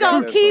told you just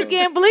gonna keep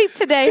getting bleeped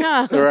today,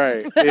 huh?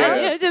 Right.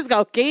 Yeah. You just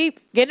gonna keep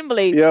getting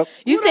bleeped. Yep.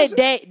 You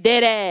said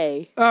dead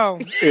A. Oh.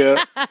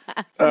 Yeah.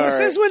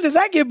 Since when does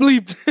that get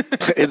bleeped?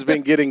 It's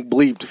been getting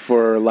bleeped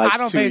for like I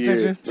don't 2 pay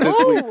years.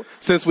 attention.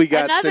 Since we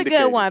got another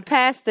syndicated. good one.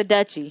 Pass the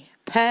Dutchie.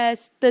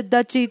 Pass the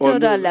Dutchie to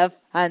the left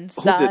hand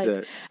side. Who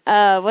did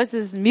that? What's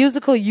this?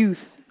 Musical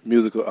Youth.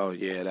 Musical. Oh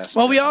yeah, that's.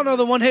 Well, we all know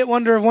the one hit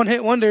wonder of one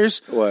hit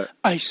wonders. What?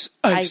 Ice,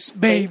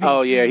 baby.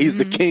 Oh yeah, he's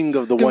the king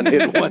of the one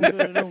hit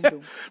wonder.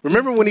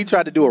 Remember when he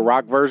tried to do a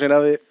rock version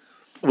of it?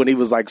 When he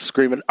was like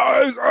screaming,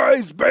 "Ice,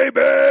 ice,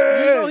 baby!"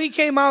 You know, he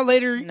came out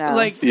later,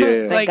 like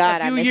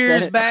God, a few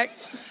years back,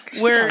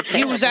 where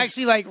he was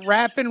actually like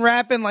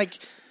rapping, like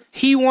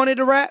he wanted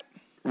to rap.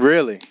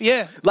 Really?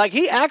 Yeah. Like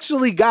he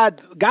actually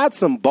got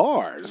some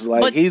bars.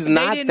 Like but he's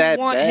not that bad. They didn't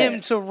want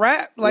him to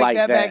rap like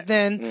that back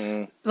then.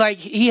 Mm-hmm. Like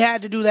he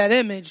had to do that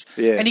image.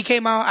 Yeah. And he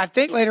came out, I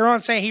think later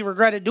on, saying he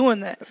regretted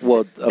doing that.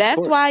 Well,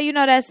 that's why you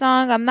know that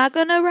song. I'm not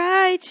gonna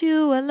write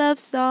you a love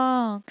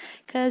song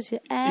because you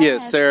asked. Yeah,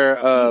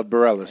 Sarah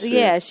Bareilles.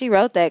 Yeah, she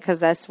wrote that because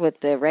that's what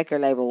the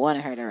record label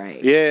wanted her to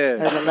write. Yeah, it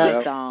was a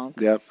love song.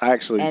 Yep,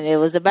 and it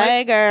was a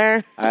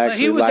banger. I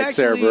actually like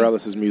Sarah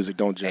Bareilles' music.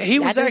 Don't judge. He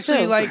was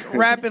actually like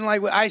rapping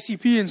like with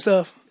ICP and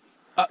stuff.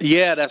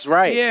 Yeah, that's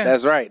right. Yeah.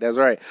 That's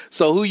right.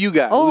 So who you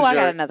got? Oh, I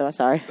got another one.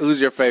 Sorry.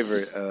 Who's your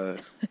favorite?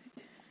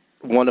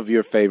 One of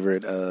your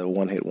favorite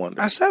one-hit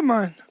wonders. I said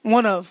mine.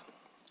 One of.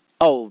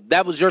 Oh,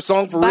 that was your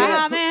song for real?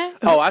 Bye, man.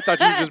 Oh, I thought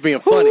you were just being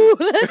funny.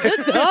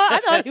 I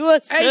thought he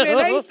was. Hey,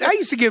 man, I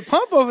used to get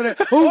pumped over there.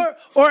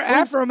 Or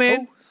Afro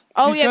Man.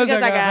 Oh, yeah,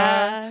 because I got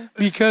high.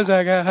 Because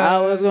I got high.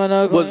 I was going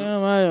to go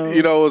on my own.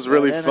 You know what was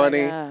really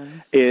funny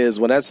is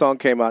when that song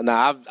came out.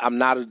 Now, I'm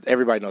not,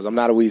 everybody knows, I'm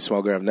not a weed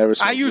smoker. I've never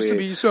smoked I used weed. to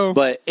be, so.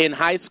 But in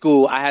high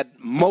school, I had,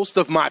 most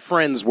of my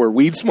friends were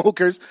weed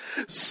smokers.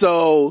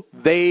 So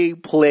they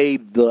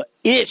played the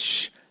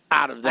ish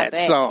out of that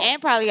song. And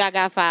probably I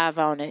got 5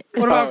 on it.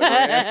 What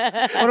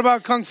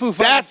about Kung Fu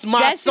Fighting? That's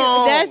my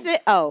song. That's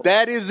it. Oh.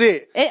 That is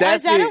it. Is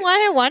that a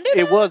one-hit wonder?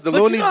 It was. The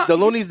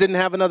Loonies didn't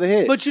have another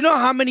hit. But you know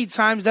how many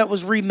times that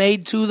was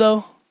remade too,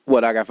 though?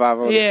 What, I got 5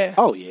 on it? Yeah.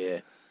 Oh,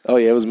 yeah. Oh,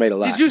 yeah, it was made a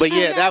lot. Did you but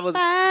see yeah, that was,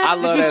 I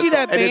love that. Did you see song.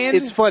 that band? And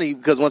it's funny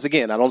because, once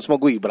again, I don't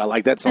smoke weed, but I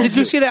like that song. Did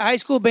you see that high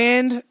school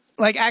band?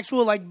 Like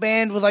actual like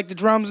band with like the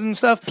drums and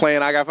stuff?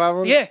 Playing I Got 5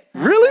 on it? Yeah.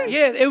 Really?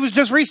 Yeah, it was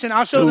just recent.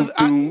 I'll show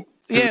the...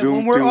 Yeah,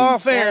 when we're all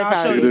fair,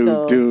 I'll show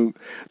you.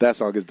 That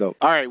song is dope.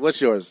 All right,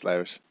 what's yours,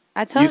 Slavish?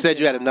 I told you said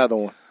you had another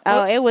one.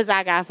 Oh, it was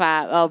I Got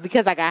 5. Oh,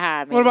 because I got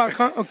high. What about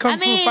Kung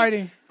Fu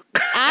Fighting?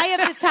 Eye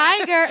of the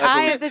Tiger.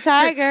 Eye of the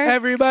Tiger.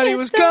 Everybody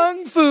was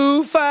Kung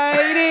Fu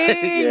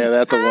Fighting. Yeah,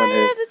 that's a one hit.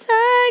 Eye of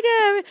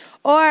the Tiger.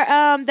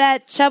 Or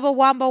that Chubba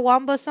Wamba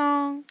Wamba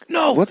song.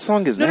 No. What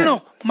song is that?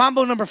 No.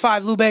 Mambo No.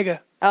 5, Lou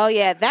Bega. Oh,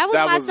 yeah. That was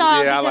my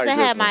song because it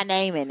had my my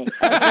name in it.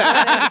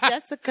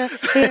 Jessica,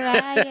 here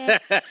I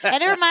am.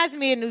 And it reminds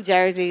me of New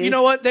Jersey. You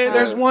know what?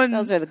 There's one.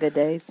 Those were the good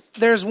days.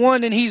 There's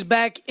one, and he's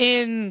back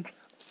in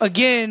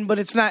again, but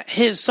it's not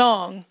his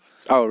song.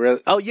 Oh,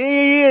 really? Oh,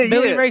 yeah.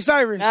 Billy Ray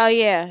Cyrus. Oh,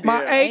 yeah.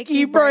 My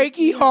achy,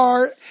 breaky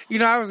heart. You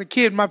know, I was a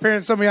kid. My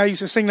parents told me I used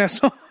to sing that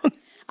song.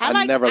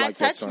 I never liked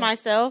that touched song.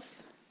 myself.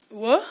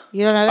 What?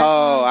 You don't know that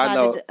song? I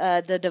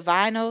know. The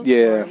Divinos?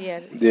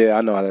 Yeah,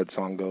 I know how that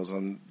song goes.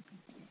 I'm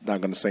not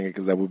going to sing it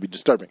because that would be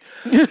disturbing.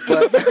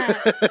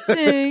 But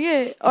sing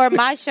it. Or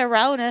My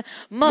Sharona.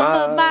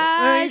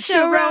 My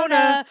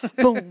Sharona.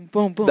 Boom,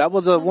 boom, boom. That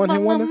was a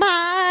one-hit wonder?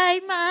 My.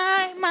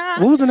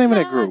 What was the name of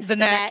that group? The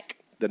Knack.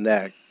 The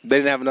Knack. They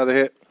didn't have another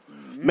hit?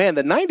 Man,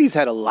 the 90s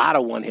had a lot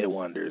of one-hit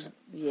wonders.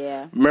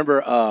 Yeah.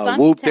 Remember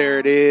Whoop, Town. There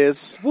It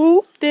Is?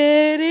 Whoop,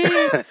 there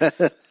it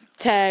is.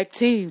 Tag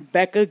team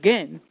back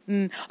again.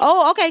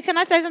 Oh, okay. Can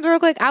I say something real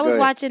quick? I was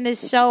watching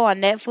this show on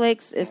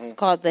Netflix. It's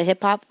called The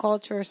Hip Hop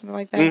Culture or something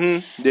like that.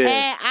 Mm-hmm. Yeah.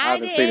 And I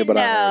haven't seen it, didn't but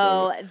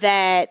know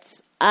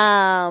that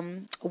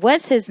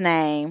what's his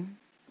name?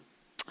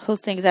 Who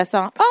sings that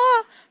song?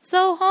 Oh,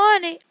 so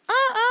horny.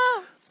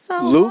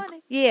 So Luke? horny.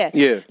 Yeah.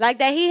 Yeah. Like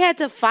that he had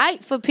to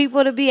fight for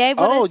people to be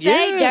able to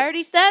say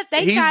dirty stuff.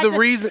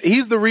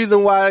 He's the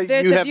reason why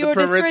you have the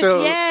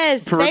parental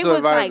Yes. They parental was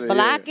advisor, like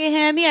blocking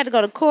him. He had to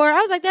go to court.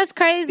 I was like, that's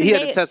crazy. He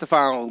had to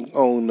testify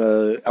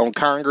on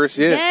Congress,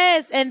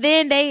 Yes, and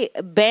then they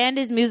banned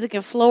his music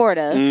in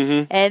Florida.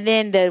 Mhm. And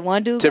then the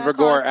one dude Tipper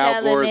Gore,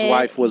 Al Gore's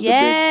wife, was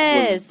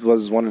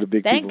was one of the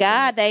big Thank people.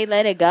 God they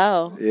let it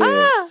go.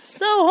 Yeah.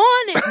 So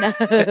horny.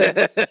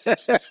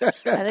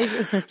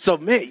 So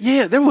man,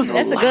 yeah, there was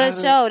That's a good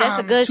show.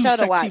 That's a good show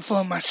to watch.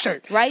 For my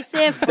shirt. Right,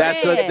 said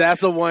Fred.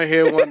 That's a one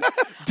hit one.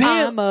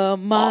 I'm a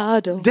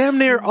model. Damn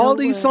near all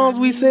these songs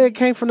we said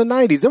came from the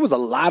 90s. There was a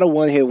lot of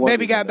one hit wonders.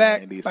 Baby Got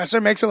Back by Sir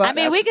Mix-a-Lot. I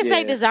mean, we can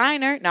say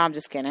Designer. No, I'm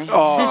just kidding.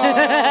 Oh,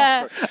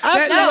 I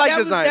actually like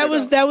Designer.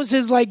 That was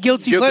his like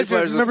guilty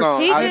pleasure. Pleasure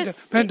song.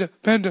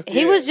 Panda.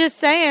 He was just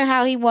saying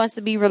how he wants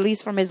to be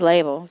released from his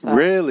label. So.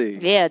 Really?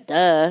 Yeah,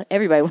 duh.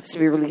 Everybody wants to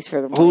be released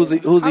from the Who's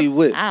he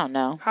with? I don't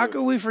know. How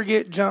could we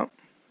forget Jump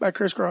by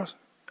Criss Cross?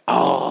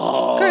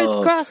 Oh,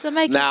 Crisscross to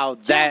make now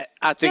that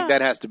I think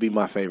that has to be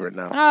my favorite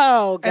now.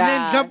 Oh, God. And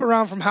then Jump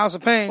Around from House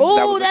of Pain.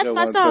 Oh, that's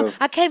my song.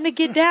 I came to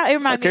get down. It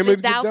reminds me of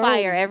Miss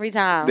Doubtfire every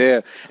time.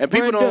 Yeah, and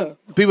people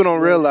don't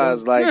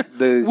realize like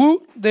the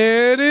Whoop,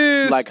 there it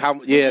is. like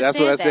how that's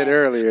what I said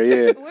earlier.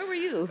 Yeah, Where were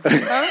you?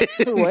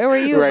 Where were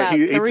you? right. About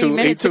He 3 tuned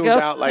minutes tuned ago?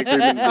 out like 3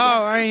 minutes ago.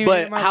 I ain't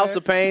even But House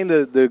of Pain,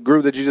 the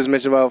group that you just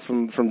mentioned about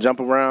from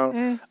Jump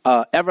Around,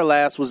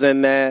 Everlast was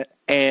in that.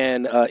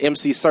 And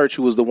MC Search,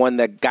 who was the one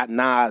that got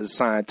Nas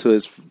signed to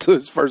his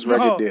first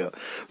record deal.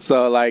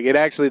 So like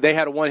they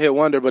had a one hit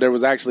wonder, but there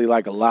was actually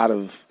like a lot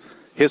of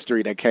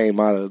history that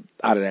came out of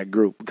that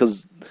group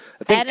because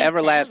I think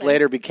Everlast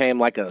later became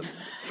like a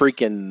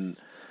freaking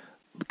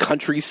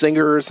country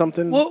singer or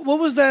something. What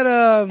was that?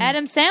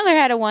 Adam Sandler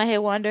had a one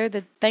hit wonder,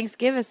 the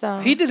Thanksgiving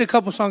song. He did a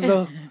couple songs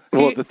though.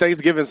 Well, the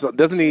Thanksgiving song,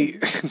 doesn't he?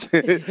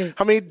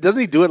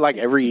 Doesn't he do it like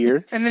every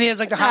year? And then he has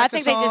like the Hanukkah I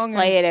think they just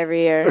play it every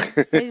year.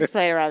 They just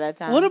play it around that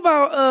time. What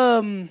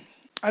about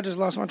I just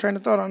lost my train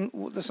of thought on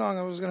the song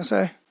I was gonna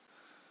say.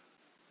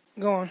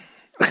 Go on.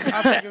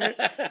 I'll think of it.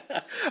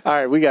 All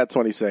right, we got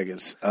 20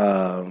 seconds.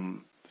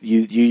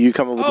 You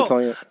come up with the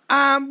song yet?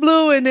 I'm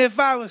blue, and if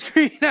I was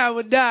green, I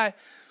would die.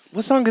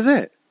 What song is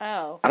that?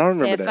 Oh, I don't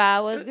remember if that. If I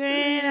was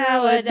green, I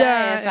would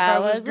die. If I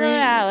was blue,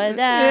 I would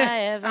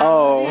die.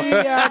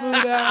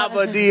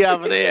 Abadi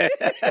over there.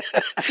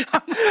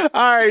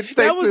 All right,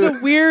 stay that was a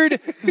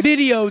weird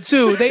video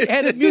too. They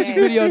had a music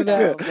video to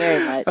that.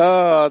 Very much.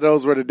 Oh,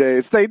 those were the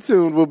days. Stay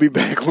tuned. We'll be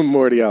back with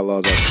more of the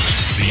Outlaws.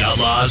 The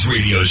Outlaws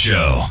Radio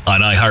Show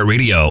on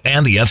iHeartRadio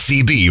and the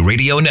FCB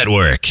Radio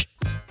Network.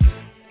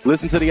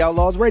 Listen to the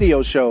Outlaws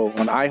Radio Show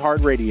on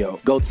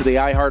iHeartRadio. Go to the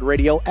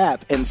iHeartRadio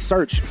app and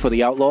search for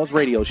the Outlaws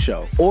Radio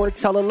Show, or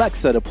tell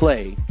Alexa to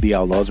play the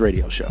Outlaws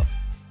Radio Show.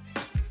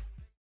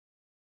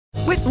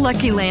 With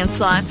Lucky Land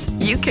Slots,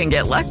 you can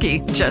get lucky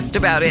just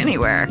about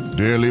anywhere.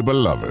 Dearly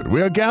beloved,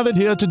 we are gathered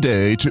here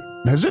today to...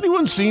 Has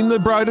anyone seen the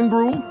bride and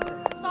groom?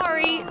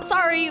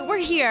 Sorry, we're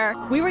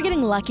here. We were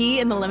getting lucky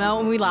in the limo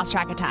and we lost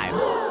track of time.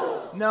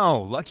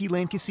 No, Lucky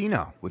Land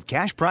Casino, with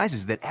cash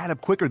prizes that add up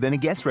quicker than a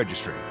guest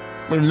registry.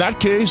 In that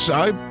case,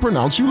 I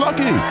pronounce you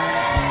lucky.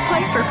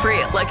 Play for free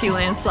at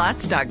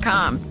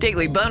LuckyLandSlots.com.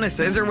 Daily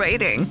bonuses are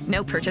waiting.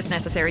 No purchase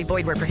necessary.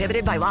 Void where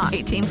prohibited by law.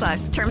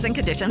 18+. Terms and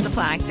conditions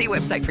apply. See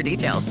website for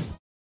details.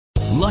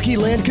 Lucky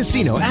Land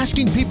Casino,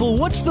 asking people,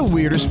 what's the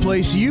weirdest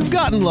place you've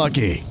gotten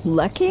lucky?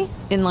 Lucky?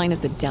 In line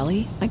at the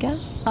deli, I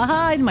guess?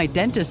 Aha, in my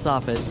dentist's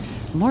office.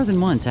 More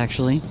than once,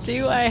 actually.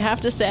 Do I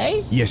have to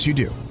say? Yes, you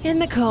do. In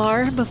the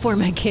car before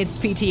my kids'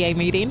 PTA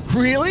meeting.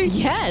 Really?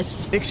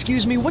 Yes.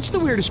 Excuse me, what's the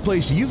weirdest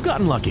place you've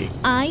gotten lucky?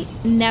 I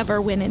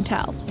never win and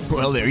tell.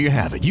 Well, there you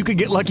have it. You can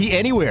get lucky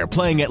anywhere,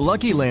 playing at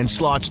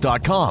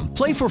LuckyLandSlots.com.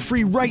 Play for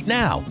free right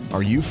now.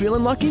 Are you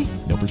feeling lucky?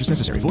 No purchase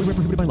necessary. Void where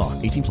prohibited by law.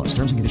 18+.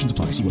 Terms and conditions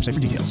apply. See website for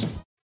details.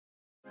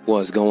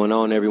 What's going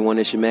on, everyone?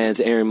 It's your man's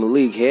Aaron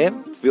Malik here.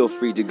 Feel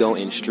free to go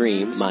and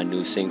stream my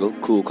new single,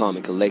 Cool, Calm,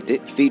 and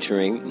Collected,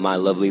 featuring my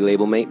lovely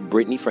label mate,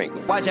 Brittany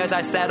Franklin. Watch as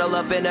I saddle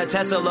up in a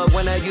Tesla.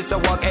 When I used to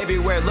walk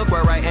everywhere, look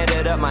where I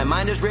ended up. My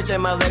mind is rich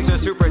and my legs are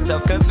super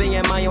tough. Comfy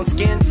in my own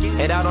skin,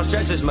 and I don't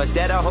stress as much.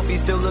 Dad, I hope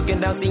he's still looking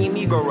down, seeing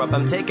me grow up.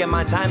 I'm taking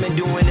my time and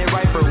doing it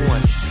right for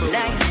once.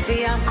 Now you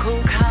see I'm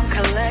cool, calm,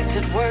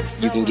 collected.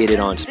 Works. You can get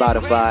it on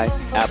Spotify,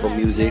 Apple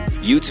Music,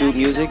 YouTube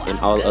Music, and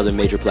all other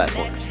major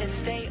platforms.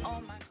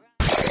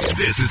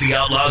 This is the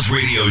Outlaws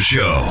Radio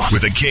Show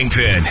with the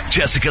Kingpin,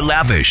 Jessica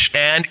Lavish,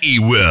 and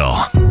E-Will.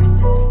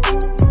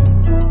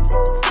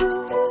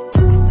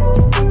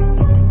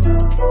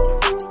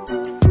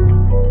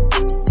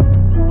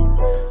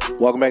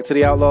 Welcome back to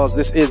the Outlaws.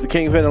 This is the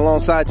Kingpin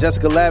alongside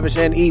Jessica Lavish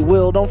and E.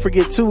 Will. Don't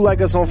forget to like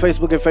us on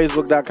Facebook at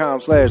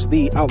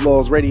facebook.com/The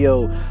Outlaws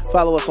Radio.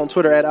 Follow us on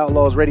Twitter at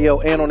Outlaws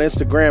Radio and on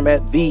Instagram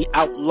at The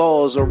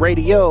Outlaws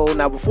Radio.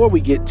 Now, before we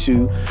get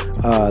to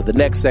the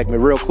next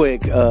segment, real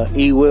quick,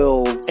 E.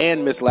 Will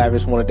and Miss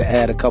Lavish wanted to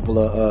add a couple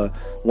of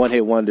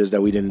one-hit wonders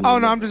that we didn't. Oh,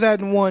 no, I'm just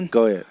adding one.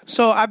 Go ahead.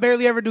 So I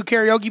barely ever do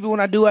karaoke, but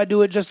when I do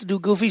it just to do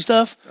goofy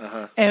stuff.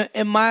 Uh-huh.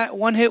 And my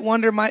one-hit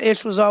wonder, my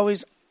ish was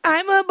always,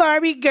 I'm a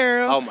Barbie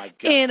girl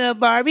in a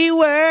Barbie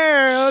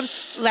world,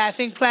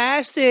 laughing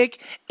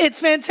plastic. It's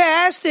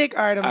fantastic.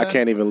 All right, I'm done. I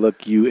can't even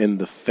look you in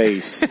the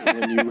face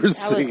when you were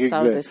singing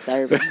that. Was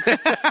so disturbing.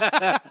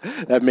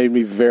 That made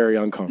me very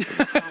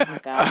uncomfortable. Oh, my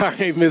God. All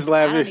right, Miss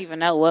Lavish. I don't even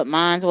know what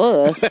mine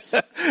was.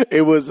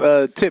 It was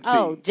Tipsy.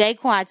 Oh,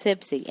 Jaquan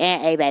Tipsy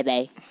and A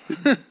Baby.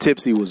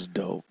 Tipsy was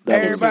dope.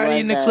 Everybody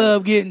in the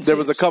club getting tips. There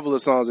was a couple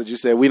of songs that you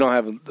said we don't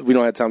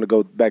have time to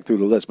go back through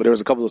the list, but there was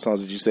a couple of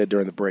songs that you said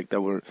during the break that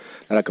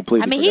I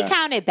completely. I mean, forgot. he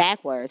counted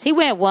backwards. He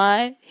went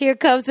 1, here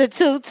comes the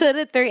 2 to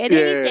the 3, and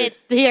then he said,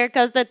 here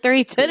comes the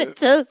 3 to the 2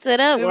 to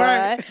the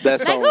 1.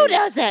 That song, who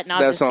does that? No,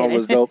 that song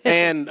was dope.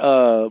 And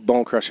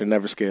Bone Crusher,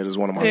 Never Scared is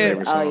one of my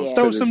favorite songs.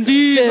 Throw some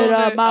D's on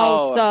that. I'm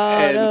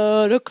outside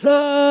of the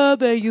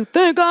club, and you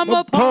think I'm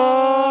a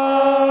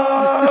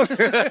punk. Like,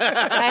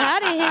 how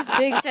did his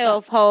big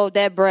self hold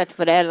that breath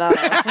for that long?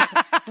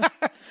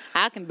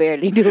 I can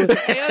barely do it.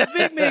 Hey, us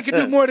big men can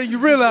do more than you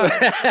realize.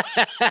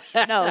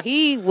 No,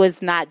 he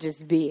was not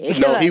just big.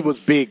 No, he was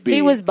big.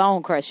 He was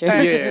Bone Crusher.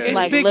 Yeah, it's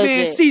like big legit.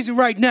 man season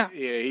right now.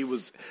 Yeah, he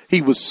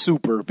was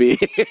super big.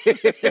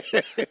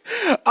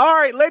 All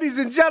right, ladies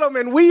and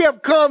gentlemen, we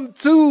have come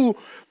to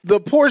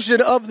the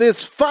portion of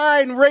this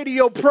fine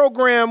radio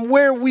program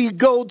where we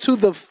go to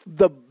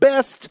the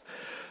best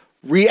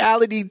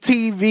reality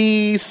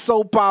TV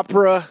soap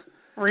opera.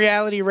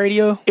 Reality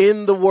radio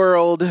in the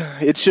world.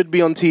 It should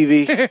be on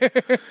TV.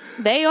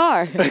 They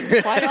are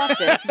quite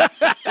often.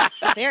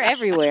 They're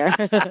everywhere.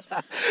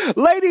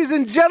 Ladies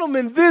and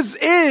gentlemen, this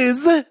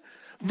is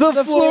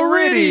the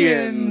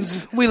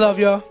Floridians. We love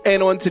y'all.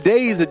 And on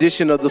today's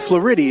edition of the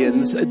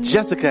Floridians,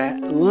 Jessica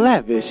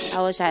Lavish.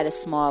 I wish I had a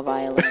small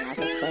violin I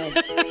could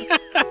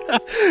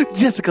play.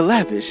 Jessica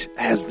Lavish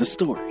has the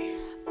story.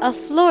 A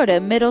Florida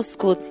middle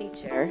school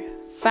teacher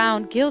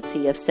found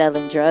guilty of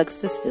selling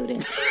drugs to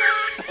students.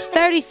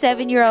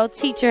 37-year-old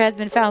teacher has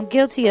been found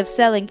guilty of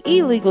selling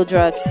illegal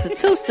drugs to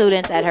 2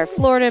 students at her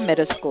Florida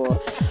middle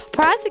school.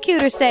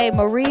 Prosecutors say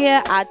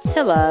Maria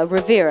Attila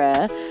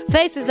Rivera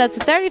faces up to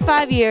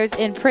 35 years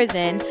in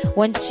prison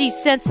when she's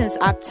sentenced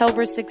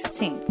October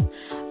 16th.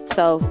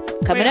 So,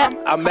 coming up.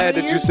 I'm mad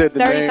that you said the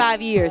 35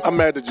 name. years. I'm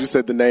mad that you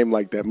said the name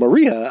like that.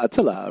 Maria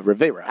Attila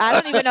Rivera. I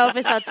don't even know if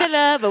it's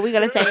Attila, but we're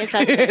going to say it's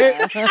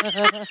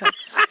Attila.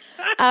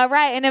 All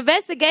right. An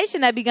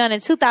investigation that began in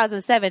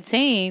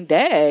 2017,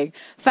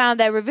 found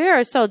that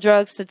Rivera sold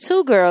drugs to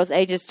 2 girls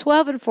ages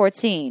 12 and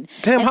 14.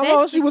 Damn, how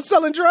long she was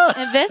selling drugs?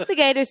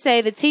 Investigators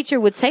say the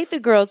teacher would take the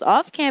girls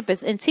off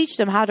campus and teach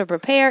them how to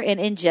prepare and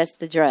ingest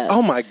the drugs.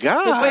 Oh, my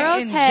God. The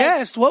girls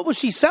ingest? What was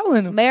she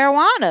selling them?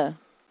 Marijuana.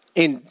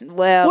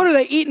 What are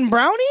they eating,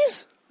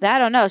 brownies? I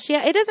don't know.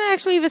 It doesn't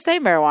actually even say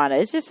marijuana.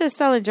 It just says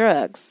selling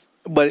drugs.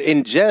 But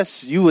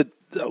ingest, you would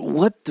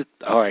all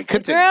right,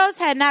 continue. The girls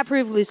had not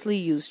previously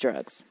used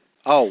drugs.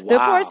 Oh, wow. The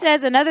report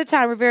says another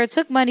time Rivera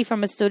took money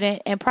from a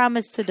student and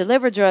promised to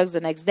deliver drugs the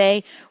next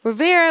day.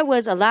 Rivera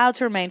was allowed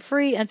to remain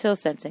free until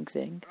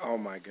sentencing. Oh,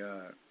 my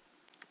God.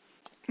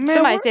 Man,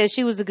 somebody said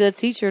she was a good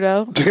teacher,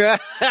 though. No,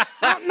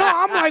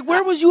 I'm like,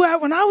 where was you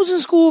at when I was in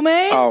school,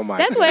 man? Oh, my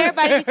That's God. what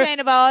everybody be saying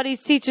about all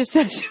these teachers.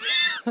 Where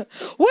was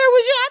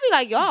you? I be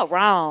like, y'all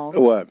wrong.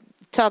 What?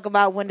 Talk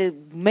about when the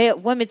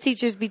women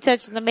teachers be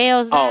touching the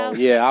males now. Oh,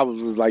 yeah, I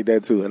was just like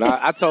that, too. And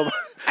I told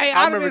Hey,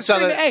 I remember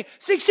telling her, hey,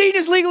 16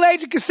 is legal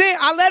age of consent.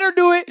 I let her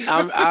do it.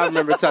 I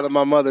remember telling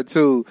my mother,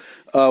 too,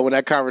 when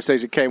that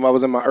conversation came. I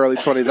was in my early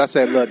 20s. I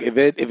said, look, if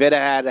it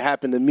had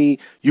happened to me,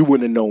 you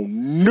wouldn't have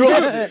known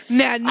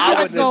nothing.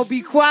 I was going to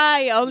be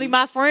quiet. Only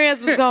my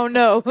friends was going to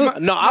know.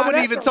 No, I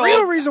wouldn't even told. That's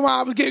the real reason why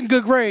I was getting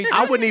good grades.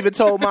 I wouldn't even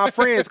told my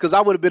friends because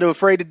I would have been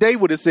afraid that they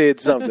would have said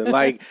something.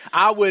 Like,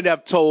 I wouldn't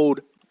have told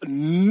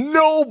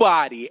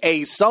nobody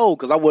a soul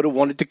because I would have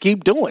wanted to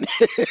keep doing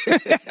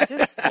it.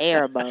 Just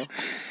terrible.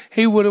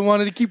 He would have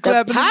wanted to keep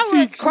clapping the his power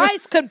cheeks. of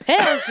Christ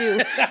compels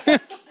you.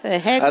 The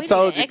heck? I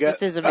told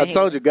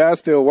you, God's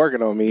still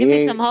working on me. Give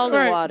me some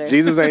holy water.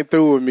 Jesus ain't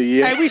through with me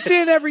yet. Hey, we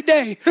sin every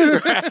day.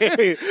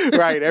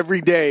 right.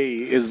 Every day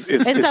is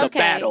it's okay. A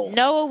battle.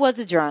 Noah was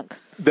a drunk.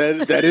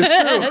 That is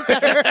true.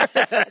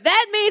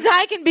 That means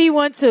I can be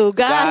one too.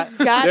 God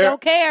don't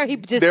care.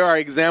 There are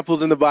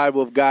examples in the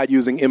Bible of God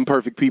using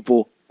imperfect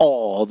people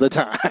all the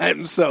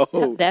time.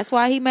 So that's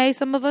why he made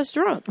some of us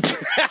drunks.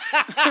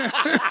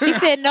 He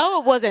said no,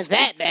 it wasn't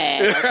that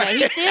bad. Okay?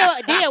 He still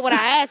did what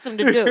I asked him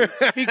to do.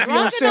 Speak for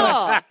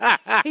yourself.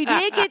 He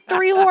did get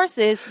 3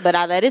 horses, but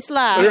I let it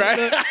slide.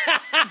 Right.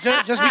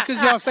 Just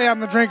because y'all say I'm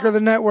the drinker of the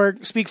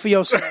network, speak for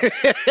yourself.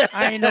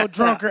 I ain't no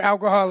drunk or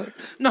alcoholic.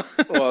 No.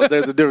 Well,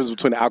 there's a difference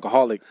between an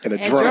alcoholic and a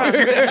drunk.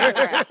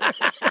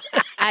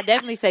 I I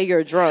definitely say you're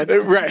a drunk.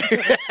 Right.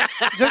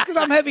 Just because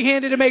I'm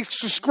heavy-handed, it makes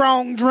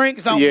strong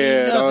drinks. Don't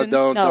mean nothing.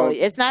 Don't.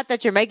 It's not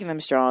that you're making them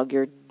strong.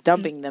 You're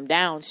dumping them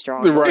down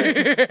strong. Right.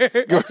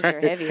 That's what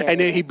you're heavy-handed.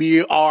 And then he'd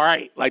be all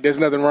right. Like, there's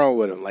nothing wrong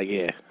with him. Like,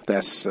 yeah,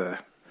 that's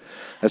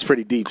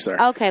pretty deep, sir.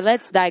 Okay,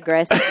 let's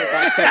digress and get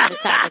back to the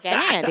topic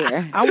at hand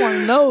here. I want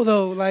to know,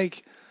 though,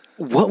 like...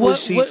 What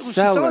was she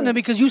selling them?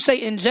 Because you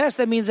say ingest,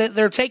 that means that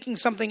they're taking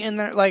something in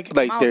their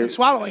mouth and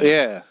swallowing.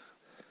 Yeah.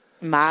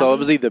 Molly, so it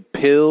was either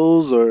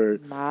pills or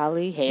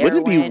Molly,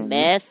 heroin,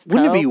 meth.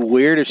 Wouldn't it be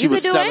weird if she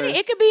was selling?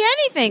 It could be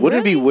anything.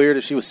 Wouldn't it be weird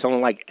if she was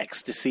selling like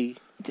ecstasy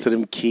to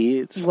them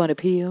kids? You want a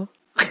pill?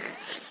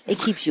 It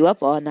keeps you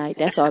up all night.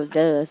 That's all it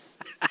does.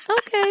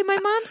 Okay, my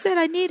mom said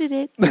I needed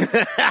it.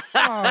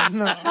 Oh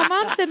no! My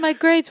mom said my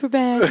grades were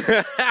bad.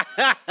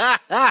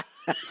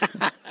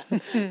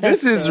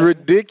 This is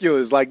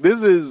ridiculous. Like,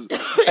 this is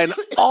an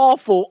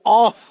awful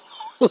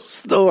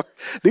story.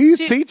 These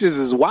teachers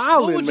is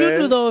wild. What would you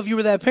do, though, if you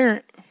were that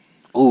parent?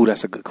 Ooh,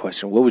 that's a good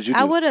question. What would you do?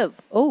 I would have...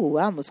 Oh,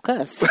 I almost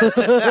cussed.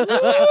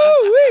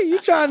 You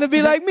trying to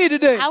be like me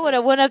today. I would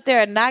have went up there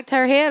and knocked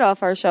her head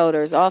off her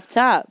shoulders, off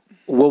top.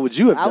 What would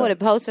you have done? I would have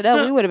posted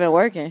up. We would have been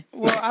working.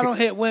 Well, I don't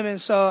hit women,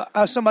 so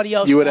somebody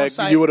else. You would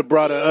have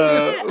brought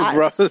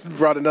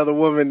brought another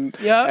woman.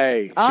 Yep.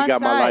 Hey, she On got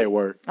site. my light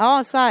work.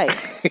 On site.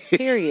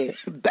 Period.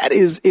 That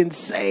is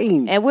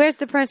insane. And where's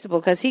the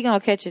principal? Because he gonna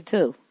catch it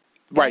too.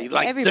 Right.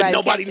 Like, everybody did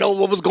nobody know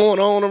what was going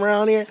on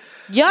around here?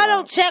 Y'all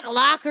don't check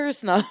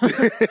lockers? No.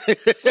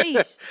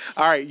 Sheesh.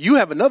 All right. You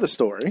have another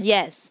story.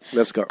 Yes.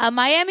 Let's go. A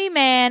Miami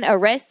man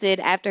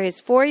arrested after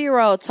his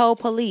 4-year-old told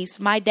police,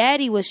 "My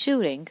daddy was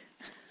shooting."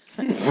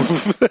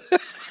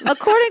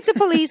 According to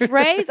police,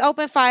 Reyes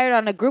opened fire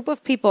on a group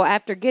of people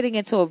after getting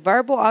into a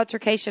verbal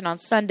altercation on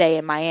Sunday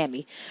in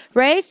Miami.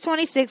 Reyes,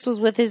 26,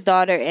 was with his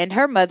daughter and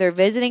her mother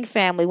visiting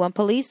family when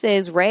police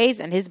says Reyes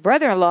and his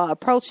brother-in-law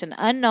approached an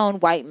unknown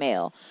white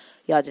male.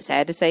 Y'all just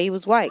had to say he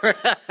was white.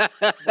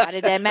 Why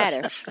did that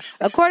matter?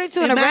 According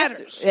to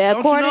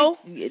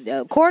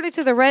according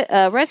to the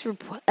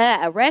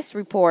arrest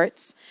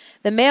reports,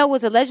 the male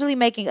was allegedly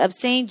making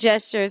obscene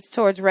gestures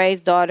towards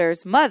Reyes'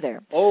 daughter's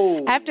mother.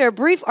 Oh. After a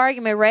brief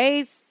argument,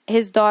 Reyes,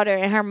 his daughter,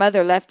 and her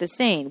mother left the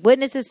scene.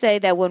 Witnesses say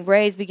that when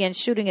Reyes began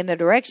shooting in the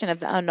direction of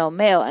the unknown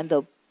male and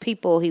the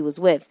people he was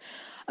with.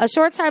 A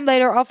short time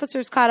later,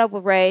 officers caught up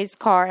with Reyes'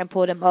 car and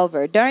pulled him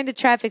over. During the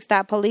traffic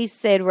stop, police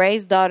said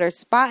Reyes' daughter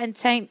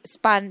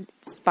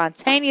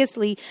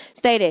spontaneously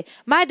stated,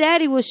 "My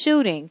daddy was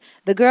shooting."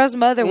 The girl's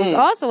mother was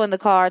also in the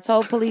car,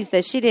 told police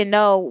that she didn't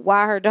know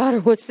why her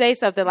daughter would say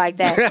something like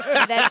that.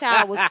 And that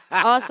child was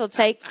also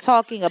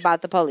talking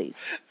about the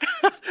police.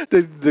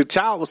 The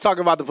child was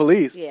talking about the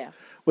police? Yeah.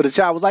 But the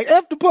child was like,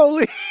 F the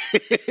police.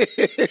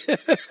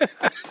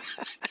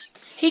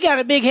 He got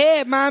a big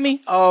head,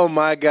 mommy. Oh,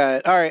 my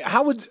God. All right.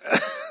 How would...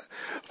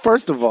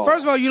 First of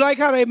all, you like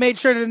how they made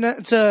sure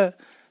to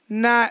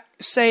not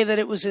say that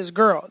it was his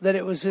girl, that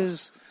it was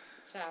his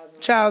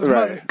child's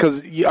mother.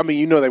 Because, I mean,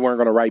 you know they weren't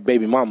going to write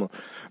baby mama.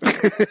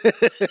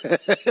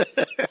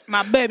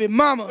 My baby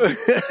mama.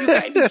 You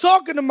can't be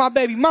talking to my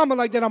baby mama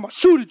like that. I'm going to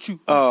shoot at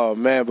you. Oh,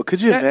 man. But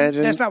could you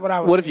imagine? That's not what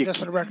I was What saying, if just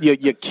for the record.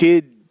 your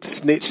kid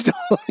snitched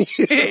on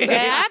you?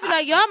 Yeah, I'd be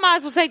like, y'all might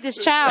as well take this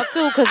child,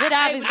 too, because it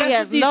obviously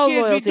has no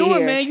loyalty kids be doing,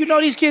 here. man. You know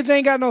these kids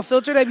ain't got no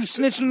filter. They be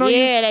snitching on you.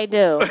 Yeah, they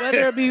do.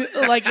 Whether it be,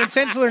 like,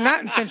 intentional or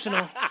not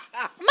intentional.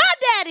 My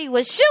daddy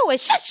was shooting.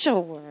 Shut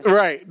your word.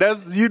 Right.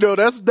 That's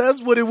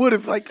what it would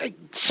have, like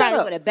shut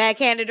up. Would have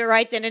backhanded her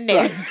right then and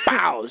there. Like,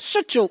 bow,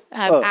 shut your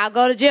I'll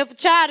go to jail for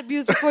child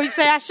abuse before you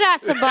say I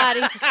shot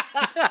somebody.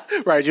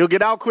 Right, you'll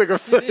get out quicker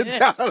for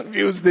child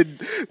abuse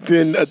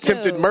than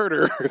attempted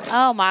murder.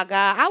 Oh, my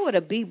God. I would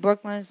have beat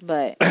Brooklyn's,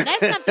 but that's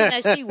something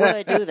that she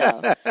would do,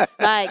 though.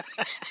 Like,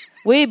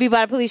 we'd be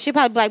by the police. She'd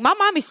probably be like, my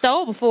mommy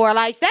stole before.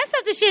 Like, that's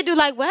something she'd do.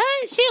 Like,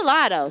 what? She a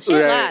lie, though. She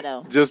a lie,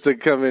 though. Just to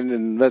come in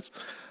and let's...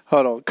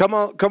 Hold on.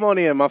 Come on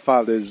in. My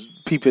father's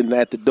peeping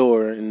at the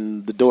door,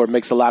 and the door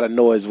makes a lot of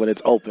noise when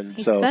it's open.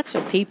 He's so such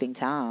a peeping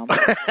Tom. A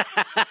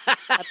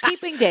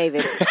peeping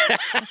David.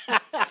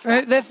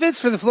 That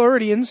fits for the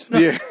Floridians.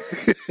 Yeah.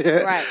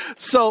 Right.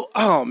 So,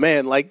 oh,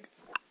 man, like...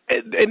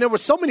 And there were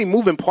so many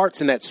moving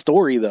parts in that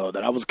story, though,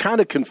 that I was kind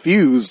of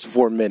confused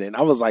for a minute.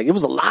 I was like, it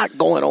was a lot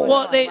going on.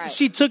 Well,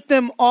 she took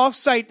them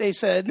off-site, they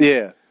said.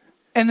 Yeah.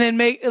 And then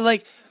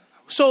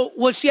so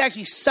was she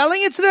actually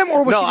selling it to them,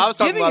 or was she just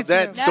giving it to them?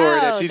 No, I was talking about that story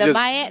that she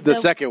the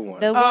second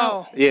one.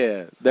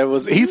 Yeah,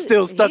 he's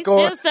still stuck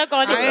on. He's still stuck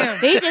on it.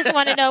 He just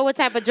want to know what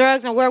type of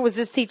drugs and where was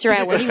this teacher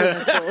at when he was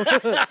in school.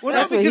 Well,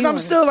 no, because I'm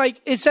still like,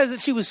 it says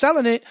that she was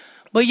selling it,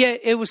 but yet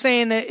it was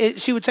saying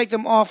that she would take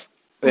them off.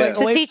 Yeah.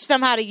 To teach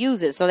them how to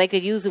use it so they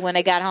could use it when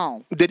they got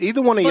home. Did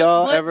either one of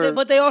y'all ever...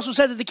 But they also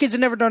said that the kids had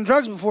never done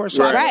drugs before,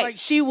 so I feel like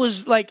she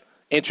was like...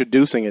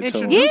 Introducing it to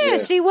them. Yeah,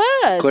 she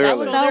was. Clearly. That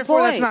was So the whole therefore,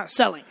 point. that's not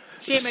selling.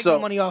 She ain't making no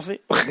money off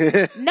it.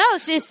 No,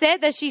 she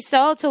said that she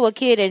sold to a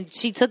kid and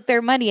she took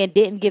their money and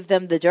didn't give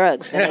them the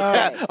drugs the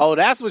next day. Oh,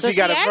 that's what so she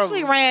got it from. She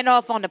actually ran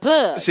off on the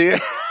plug.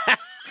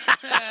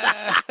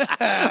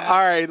 All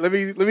right, let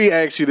me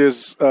ask you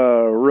this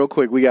real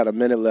quick. We got a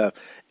minute left.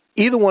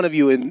 Either one of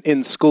you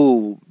in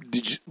school,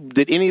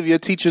 did any of your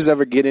teachers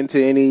ever get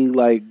into any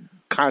like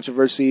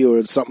controversy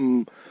or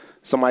something?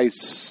 Somebody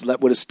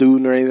slept with a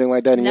student or anything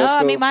like that in your school?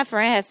 No, I mean my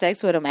friend had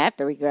sex with him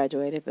after we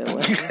graduated, but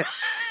whatever.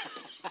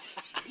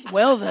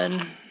 Well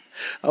then,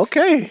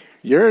 okay.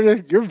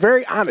 You're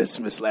very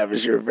honest, Miss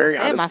Lavish. You're a very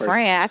honest my person.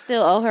 friend. I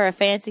still owe her a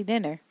fancy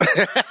dinner.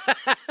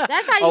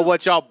 That's how you. Oh,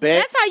 what y'all bet?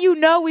 That's how you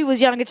know we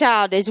was young and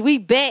childish. We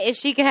bet if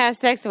she could have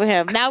sex with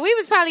him. Now we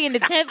was probably in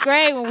the 10th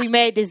grade when we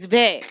made this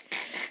bet.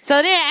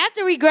 So then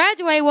after we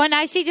graduated one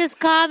night, she just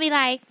called me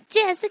like,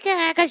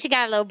 Jessica, because she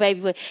got a little baby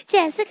boy.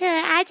 Jessica,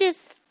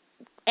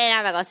 and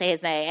I'm not going to say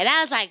his name. And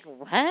I was like,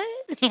 what?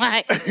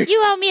 Like,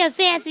 you owe me a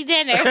fancy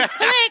dinner. I'm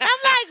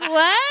like,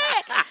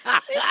 what?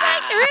 It's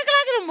like 3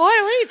 o'clock in the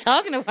morning. What are you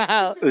talking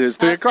about? It's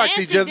 3 o'clock.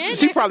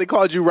 She probably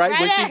called you right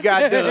when she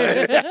got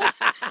done.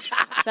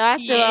 So I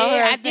still owe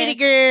her. I did it,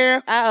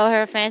 girl. I owe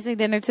her a fancy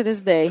dinner to this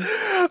day.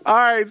 All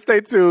right,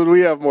 stay tuned. We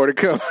have more to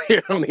come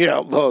here on The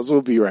Outlaws.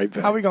 We'll be right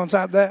back. How we going to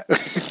top that?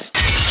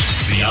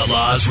 The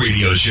Outlaws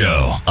Radio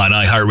Show on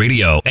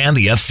iHeartRadio and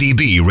the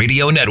FCB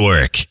Radio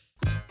Network.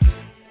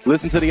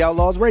 Listen to the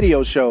Outlaws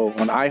Radio Show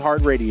on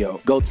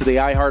iHeartRadio. Go to the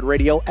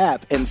iHeartRadio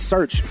app and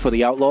search for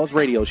the Outlaws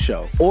Radio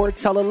Show, or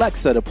tell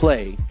Alexa to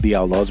play the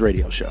Outlaws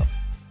Radio Show.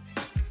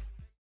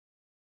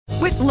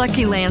 With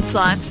Lucky Land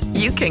Slots,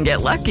 you can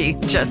get lucky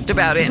just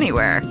about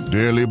anywhere.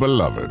 Dearly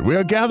beloved, we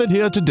are gathered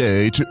here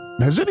today to...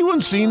 Has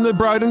anyone seen the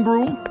bride and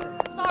groom?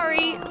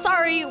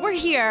 Sorry, we're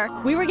here.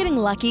 We were getting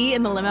lucky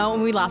in the limo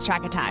and we lost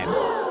track of time.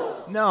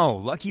 No,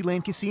 Lucky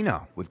Land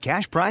Casino, with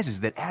cash prizes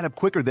that add up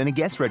quicker than a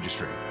guest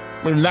registry.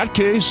 In that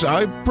case,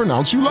 I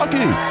pronounce you lucky.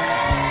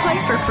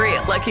 Play for free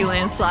at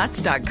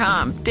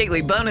LuckyLandSlots.com.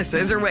 Daily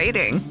bonuses are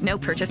waiting. No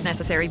purchase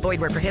necessary.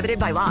 Void where prohibited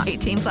by law.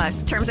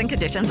 18+. Terms and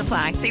conditions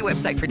apply. See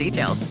website for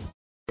details.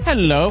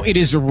 Hello, it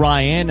is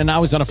Ryan, and I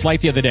was on a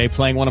flight the other day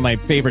playing one of my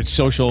favorite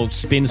social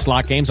spin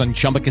slot games on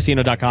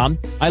ChumbaCasino.com.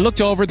 I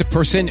looked over at the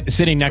person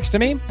sitting next to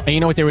me, and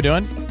you know what they were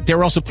doing? They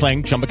were also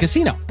playing Chumba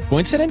Casino.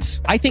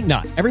 Coincidence? I think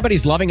not.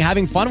 Everybody's loving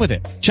having fun with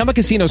it. Chumba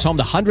Casino is home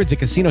to hundreds of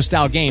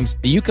casino-style games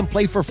that you can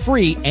play for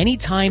free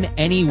anytime,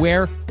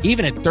 anywhere,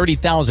 even at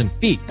 30,000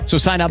 feet. So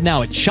sign up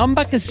now at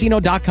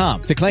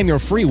ChumbaCasino.com to claim your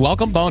free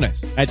welcome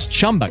bonus. That's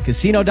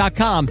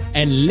ChumbaCasino.com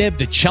and live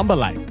the Chumba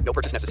life. No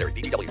purchase necessary.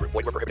 VGW. Void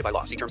where prohibited by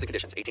law. See terms and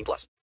conditions.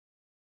 18+.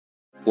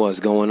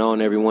 What's going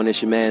on, everyone?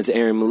 It's your man's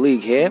Aaron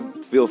Malik here.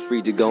 Feel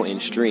free to go and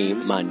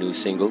stream my new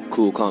single,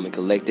 Cool, Calm, and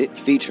Collected,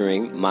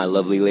 featuring my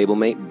lovely label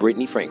mate,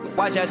 Brittany Franklin.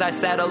 Watch as I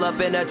saddle up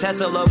in a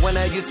Tesla. When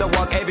I used to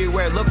walk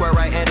everywhere, look where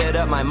I ended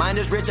up. My mind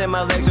is rich and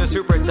my legs are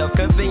super tough.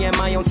 Comfy in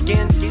my own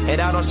skin,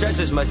 and I don't stress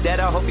as much. Dad,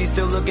 I hope he's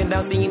still looking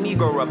down, seeing me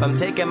grow up. I'm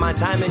taking my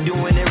time and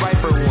doing it right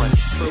for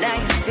once. Now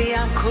you see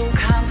I'm cool,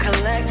 calm,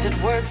 collected.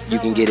 Works. You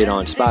can get it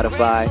on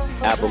Spotify,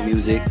 Apple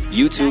Music,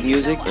 YouTube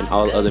Music, and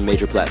all other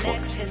major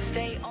platforms.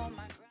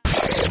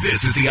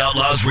 This is the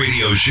Outlaws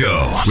Radio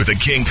Show with the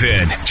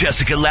Kingpin,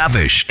 Jessica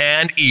Lavish,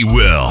 and E.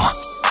 Will.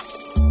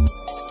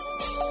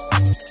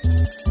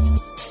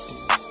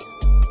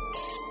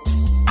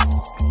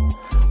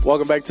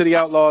 Welcome back to the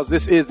Outlaws.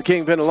 This is the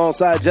Kingpin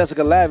alongside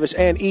Jessica Lavish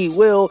and E.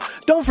 Will.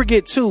 Don't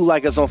forget to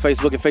like us on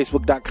Facebook at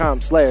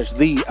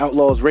facebook.com/The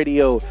Outlaws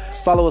Radio.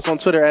 Follow us on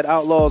Twitter at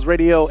Outlaws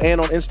Radio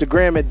and on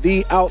Instagram at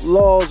The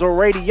Outlaws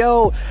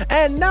Radio.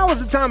 And now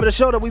is the time of the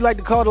show that we like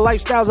to call the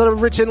Lifestyles of the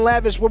Rich and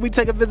Lavish, where we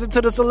take a visit to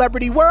the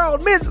celebrity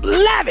world. Miss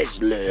Lavish,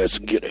 let's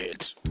get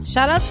it.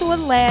 Shout out to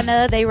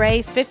Atlanta. They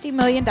raised $50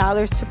 million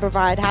to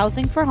provide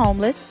housing for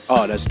homeless.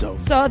 Oh, that's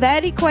dope. So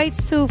that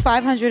equates to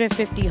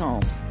 550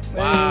 homes.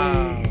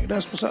 Wow.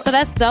 That's what's up. So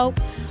that's dope.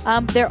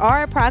 There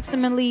are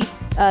approximately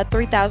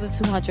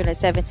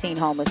 3,217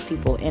 homeless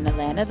people in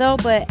Atlanta, though.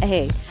 But,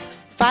 hey,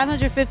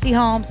 550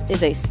 homes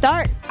is a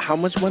start. How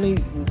much money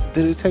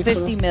did it take?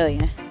 $50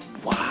 million.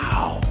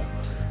 Wow.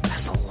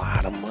 That's a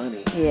lot of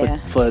money. Yeah.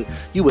 For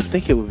you would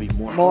think it would be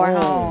more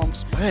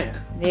homes. Man.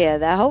 Yeah,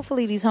 that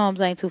hopefully these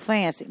homes ain't too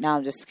fancy. No,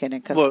 I'm just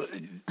kidding. Well,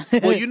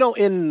 you know,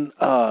 in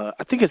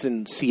I think it's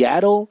in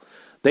Seattle,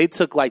 they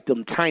took like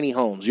them tiny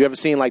homes. You ever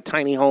seen like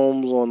tiny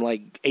homes on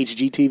like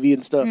HGTV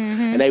and stuff?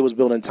 Mm-hmm. And they was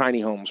building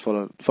tiny homes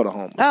for the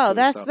homeless. Oh,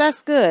 too,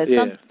 that's good.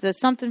 Yeah. There's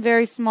something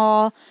very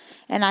small,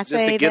 and I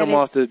just say to get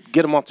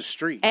them off the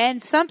street,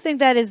 and something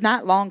that is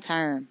not long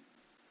term.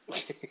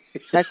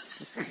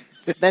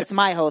 That's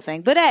my whole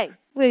thing. But hey,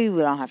 we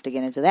don't have to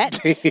get into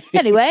that.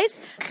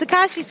 Anyways,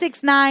 Tekashi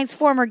 6ix9ine's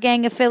former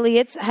gang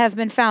affiliates have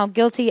been found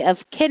guilty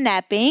of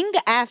kidnapping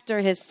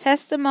after his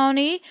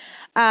testimony.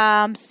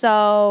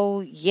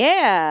 So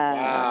yeah,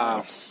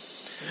 wow.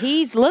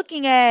 He's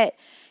looking at.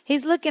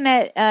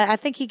 I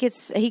think he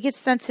gets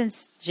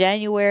sentenced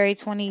January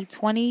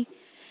 2020.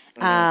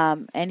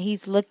 And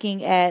he's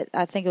looking at,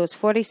 I think it was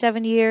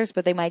 47 years,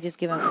 but they might just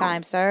give him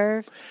time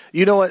served.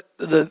 You know what?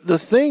 The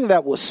thing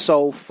that was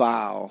so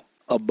foul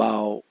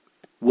about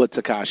what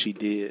Tekashi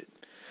did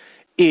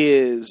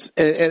is,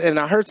 and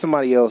I heard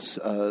somebody else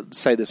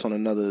say this on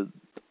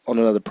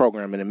another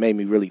program, and it made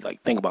me really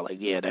like think about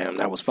like, yeah, damn,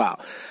 that was foul.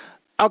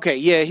 Okay,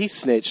 yeah, he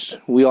snitched.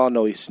 We all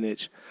know he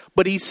snitched.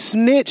 But he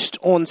snitched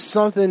on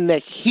something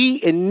that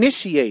he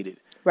initiated.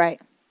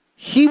 Right.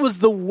 He was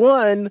the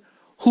one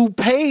who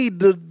paid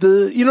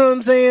the you know what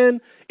I'm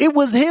saying? It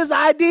was his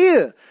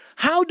idea.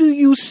 How do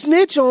you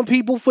snitch on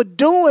people for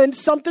doing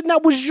something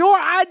that was your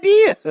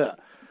idea?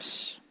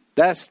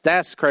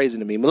 That's crazy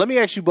to me. But let me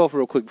ask you both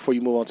real quick before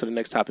you move on to the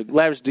next topic.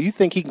 Lavish, do you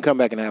think he can come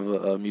back and have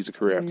a music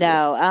career after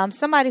No.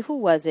 Somebody, who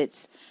was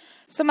it?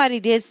 Somebody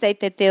did say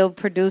that they'll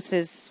produce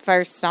his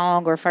first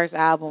song or first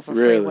album for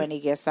free when he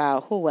gets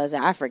out. Who was it?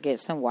 I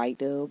forget, some white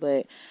dude.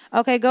 But,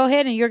 okay, go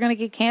ahead, and you're going to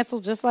get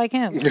canceled just like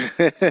him.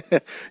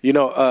 They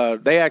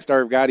asked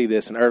Irv Gotti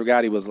this, and Irv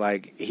Gotti was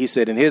like, he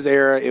said in his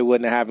era it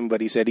wouldn't have happened, but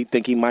he said he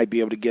think he might be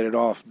able to get it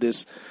off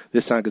this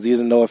time because he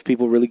doesn't know if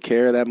people really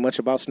care that much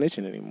about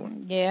snitching anymore.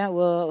 Yeah,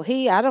 well,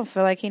 I don't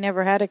feel like he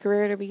never had a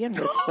career to begin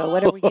with, so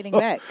what are we getting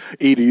back?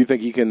 E, do you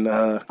think he can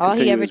all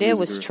he ever did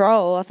was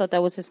troll. I thought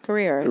that was his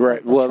career.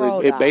 Right,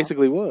 well, it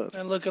basically was.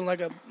 And looking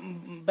like a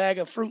bag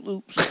of Fruit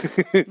Loops.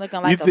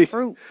 Looking like a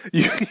fruit.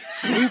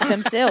 Loop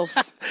himself.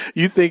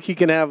 You think he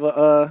can have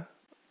a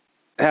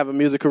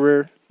music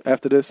career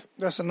after this?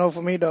 That's a no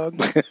for me,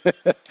 dog.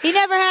 He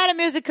never had a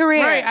music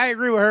career. Right, I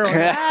agree with her on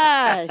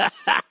that.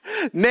 Gosh.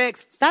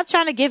 Next. Stop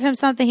trying to give him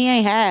something he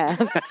ain't have.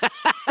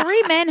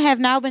 3 men have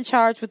now been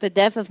charged with the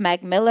death of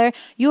Mac Miller.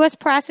 U.S.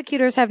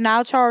 prosecutors have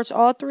now charged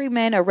all 3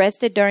 men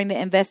arrested during the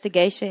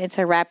investigation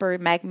into rapper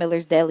Mac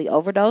Miller's deadly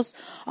overdose.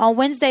 On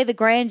Wednesday, the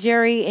grand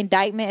jury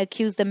indictment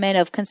accused the men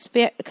of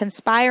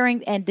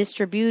conspiring and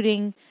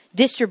distributing.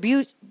 Yeah,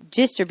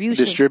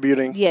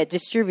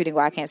 distributing.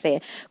 Well, I can't say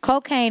it.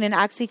 Cocaine and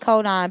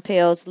oxycodone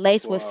pills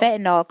laced with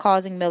fentanyl,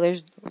 causing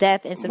Miller's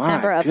death in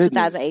September of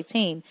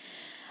 2018.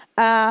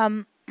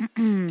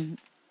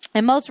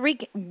 In most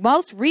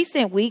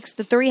recent weeks,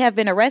 the 3 have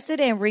been arrested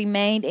and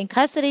remained in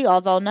custody,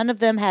 although none of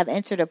them have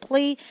entered a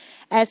plea,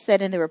 as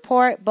said in the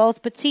report.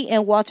 Both Petit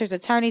and Walter's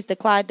attorneys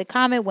declined to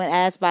comment when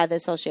asked by the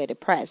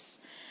Associated Press.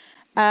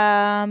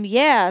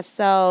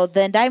 So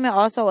the indictment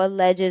also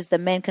alleges the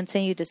men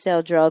continued to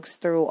sell drugs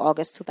through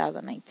August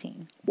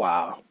 2019.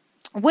 Wow.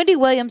 Wendy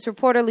Williams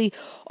reportedly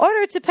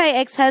ordered to pay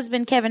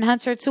ex-husband Kevin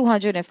Hunter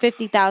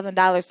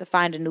 $250,000 to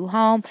find a new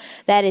home.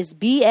 That is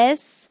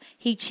BS.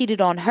 He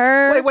cheated on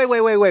her.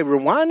 Wait.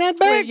 Rewind that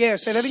back? Yeah,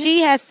 say that again.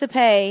 She has to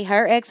pay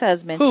her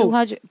ex-husband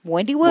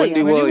Wendy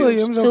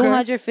Williams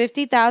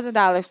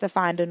 $250,000 to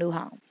find a new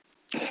home.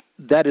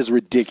 That is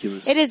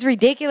ridiculous. It is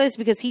ridiculous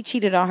because he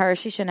cheated on her.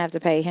 She shouldn't have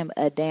to pay him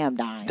a damn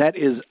dime.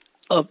 It's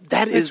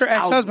her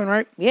ex-husband,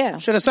 right? Yeah.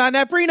 Should have signed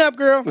that prenup,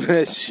 girl.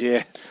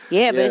 Shit.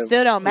 Yeah, but it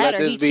still don't matter.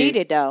 He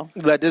cheated, though.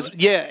 And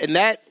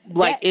that,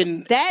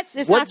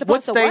 it's not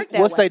supposed to work that way.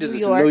 What state is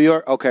this? In New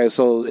York? Okay,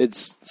 so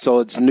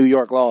it's New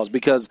York laws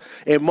because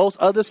in most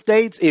other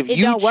states, if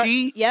you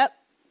cheat,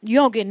 you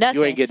don't get nothing.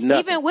 You ain't getting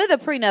nothing. Even with a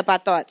prenup, I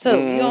thought too.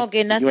 You don't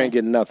get nothing. You ain't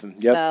getting nothing.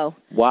 Yep. So,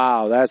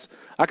 wow,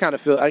 I kind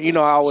of feel. I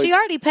always. She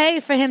already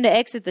paid for him to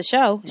exit the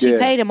show. She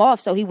paid him off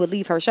so he would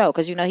leave her show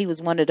because he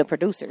was one of the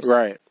producers.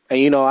 Right,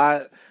 and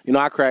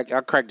I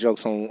crack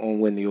jokes on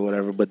Wendy or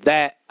whatever, but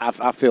that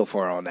I feel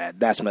for her on that.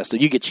 That's messed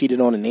up. You get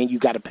cheated on and then you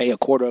got to pay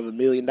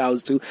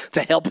 $250,000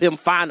 to help him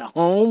find a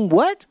home.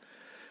 What?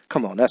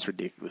 Come on, that's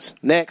ridiculous.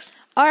 Next.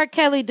 R.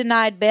 Kelly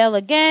denied bail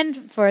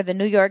again for the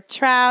New York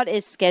trial.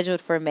 Is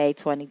scheduled for May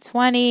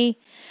 2020.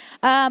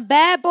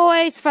 Bad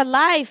Boys for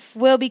Life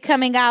will be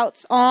coming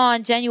out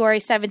on January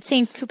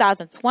 17th,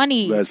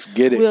 2020. Let's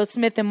get it. Will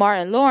Smith and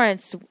Martin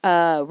Lawrence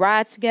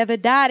ride together,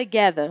 die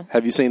together.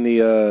 Have you seen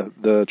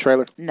the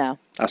trailer? No.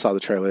 I saw the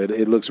trailer.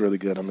 It looks really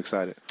good. I'm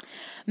excited.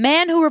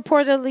 Man who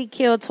reportedly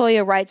killed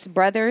Toya Wright's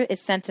brother is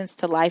sentenced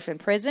to life in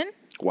prison.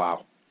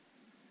 Wow.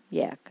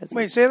 Yeah.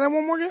 Wait, say that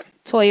one more again?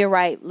 Toya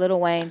Wright, Lil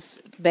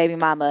Wayne's baby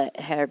mama,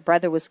 her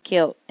brother was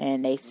killed,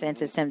 and they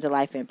sentenced him to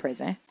life in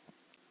prison.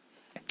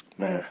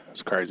 Man,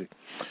 it's crazy.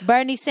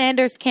 Bernie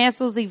Sanders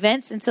cancels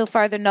events until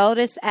further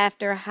notice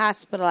after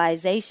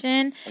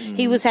hospitalization.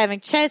 He was having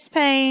chest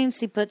pains.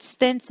 He put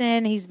stents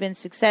in. He's been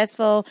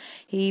successful.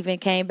 He even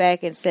came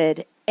back and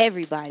said,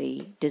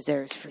 everybody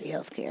deserves free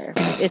health care.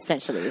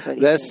 Essentially, is what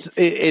he said.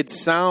 It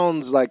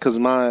sounds like, because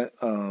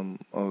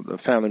a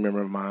family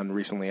member of mine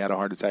recently had a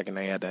heart attack and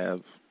they had to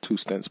have 2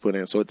 stents put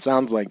in. So it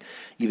sounds like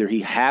either he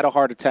had a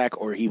heart attack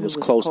or he was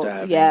close to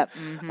having a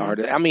heart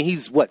attack. I mean,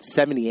 he's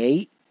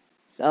 78?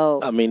 So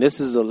this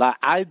is a lot.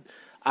 I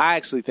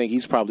actually think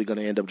he's probably going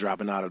to end up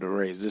dropping out of the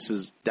race.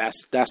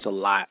 That's a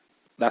lot.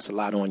 That's a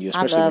lot on you,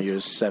 especially when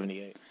you're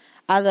 78.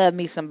 I love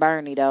me some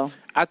Bernie, though.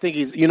 I think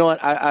he's,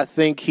 I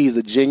think he's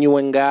a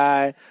genuine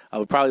guy. I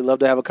would probably love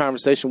to have a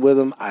conversation with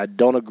him. I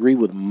don't agree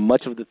with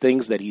much of the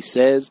things that he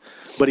says,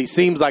 but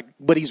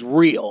he's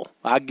real.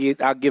 I'll give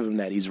him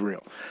that. He's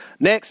real.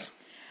 Next.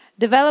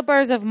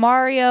 Developers of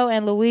Mario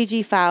and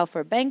Luigi filed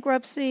for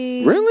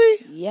bankruptcy.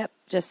 Really? Yep.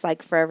 Just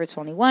like Forever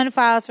 21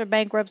 files for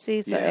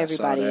bankruptcy, so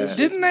everybody is.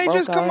 Didn't they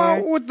just come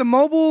out with the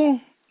Mario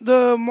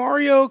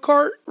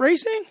Kart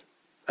racing?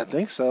 I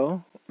think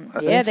so.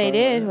 They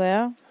did.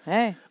 Well,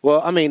 Hey.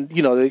 Well, I mean,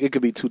 it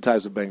could be two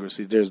types of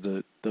bankruptcies. There's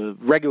the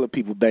regular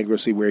people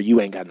bankruptcy where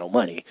you ain't got no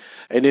money,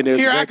 and then there's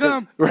Here I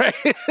come. Right.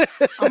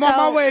 I'm on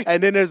my way.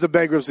 And then there's the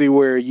bankruptcy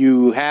where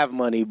you have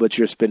money but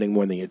you're spending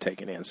more than you're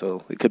taking in.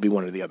 So it could be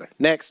one or the other.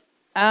 Next.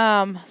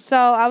 So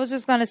I was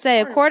just going to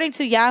say, according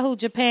to Yahoo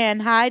Japan,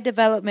 high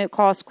development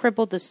costs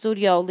crippled the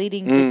studio,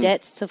 leading the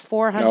debts to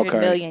 400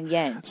 million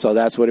yen. So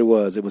that's what it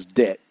was. It was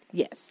debt.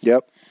 Yes.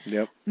 Yep.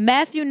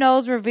 Matthew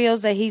Knowles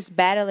reveals that he's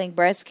battling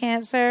breast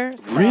cancer.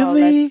 So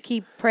Really? let's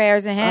keep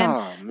prayers in him.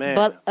 Oh, man.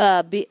 But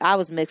I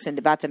was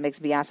about to mix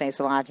Beyonce and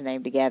Solange's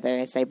name together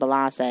and say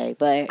Beyonce.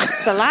 But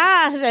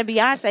Solange and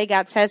Beyonce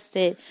got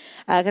tested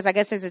because I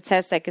guess there's a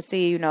test that can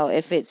see,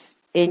 if it's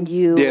in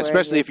you. Yeah,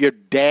 especially if your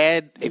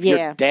dad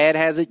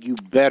has it, you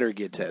better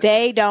get tested.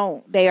 They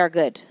don't. They are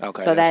good.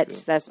 Okay, so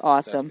that's that's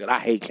awesome. That's good. I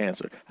hate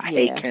cancer. I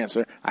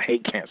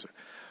hate cancer.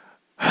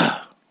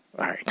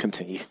 All right,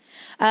 continue.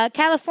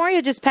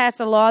 California just passed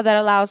a law that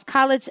allows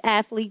college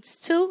athletes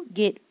to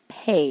get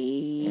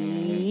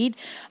paid,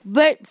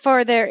 but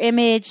for their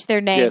image,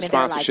 their name, and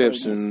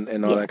sponsorships their likeliness.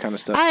 and all that kind of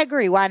stuff. I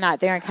agree. Why not?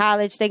 They're in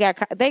college. They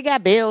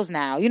got bills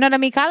now. You know what I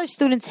mean? College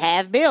students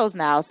have bills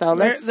now. So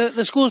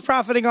the school's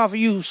profiting off of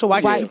you. So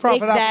why can't you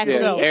profit off of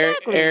yourself?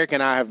 Eric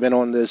and I have been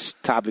on this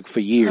topic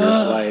for years.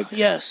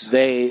 Yes,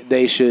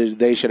 they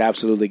should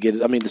absolutely get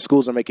it. I mean, the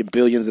schools are making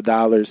billions of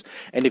dollars,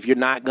 and if you're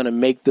not going to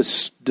make the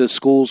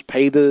schools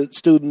pay the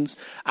students,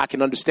 I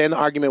can understand the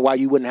argument why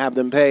you wouldn't have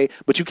them pay,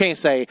 but you can't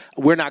say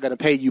we're not going to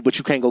pay you, but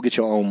you can't go get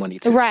your own money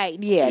too. Right?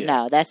 Yeah.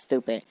 No, that's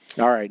stupid.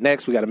 All right,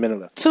 next we got a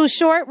minute left. Too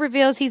Short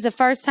reveals he's a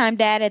first-time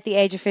dad at the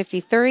age of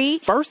 53.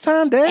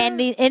 First-time dad?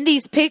 And in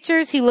these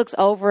pictures, he looks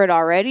over it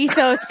already,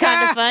 so it's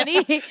kind of funny.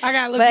 I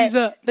gotta look these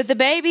up. But the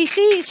baby,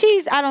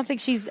 she's I don't think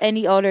she's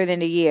any older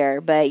than a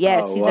year. But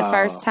yes, he's a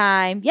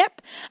first-time.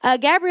 Yep.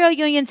 Gabrielle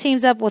Union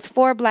teams up with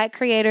 4 black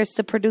creators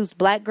to produce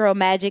Black Girl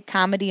Magic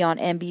comedy on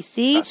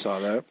NBC. I saw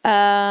that.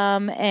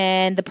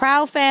 And the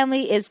Proud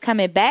Family is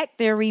coming back.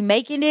 They're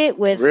remaking it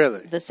with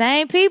the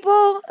same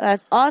people.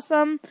 That's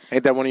awesome.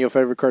 Ain't that one of your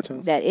favorite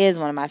cartoons? That is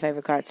one of my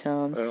favorite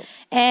cartoons. Oh.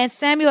 And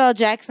Samuel L.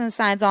 Jackson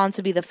signs on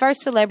to be the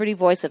first celebrity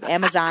voice of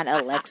Amazon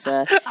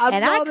Alexa.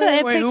 I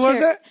couldn't picture. Who was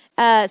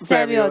that?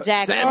 Samuel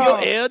Jackson. Samuel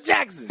L.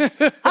 Jackson.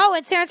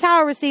 And Terrence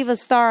Howard received a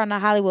star on the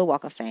Hollywood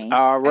Walk of Fame.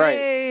 All right.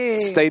 Hey.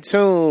 Stay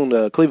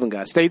tuned, Cleveland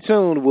guys. Stay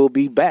tuned. We'll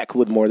be back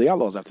with more of the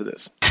Outlaws after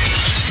this.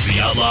 The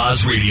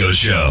Outlaws Radio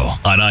Show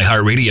on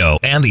iHeartRadio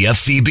and the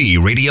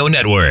FCB Radio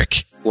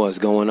Network. What's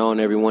going on,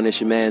 everyone? It's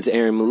your man's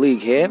Aaron Malik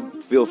here.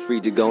 Feel free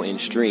to go and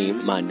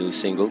stream my new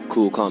single,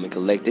 Cool, Calm, and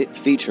Collected,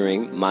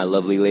 featuring my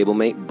lovely label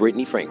mate,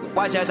 Brittany Franklin.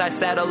 Watch as I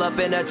saddle up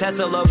in a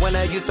Tesla. When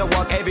I used to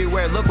walk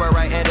everywhere, look where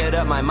I ended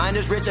up. My mind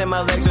is rich and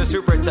my legs are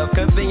super tough.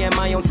 Comfy in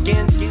my own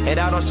skin, and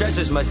I don't stress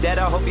as much. Dad,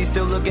 I hope he's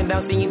still looking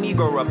down, seeing me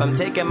grow up. I'm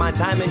taking my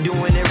time and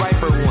doing it right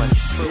for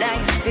once. Now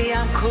you see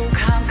I'm cool,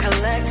 calm,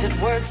 collected.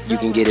 Works. You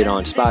can get it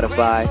on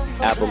Spotify,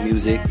 Apple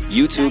Music,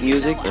 YouTube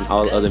Music, and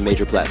all other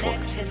major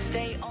platforms.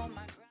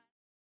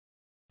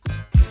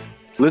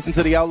 Listen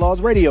to the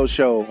Outlaws Radio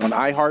Show on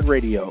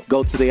iHeartRadio.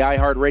 Go to the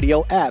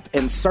iHeartRadio app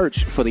and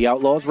search for the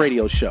Outlaws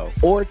Radio Show,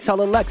 or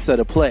tell Alexa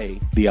to play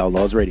the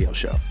Outlaws Radio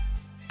Show.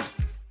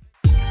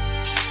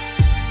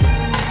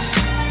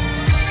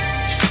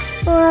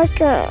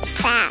 Welcome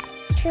back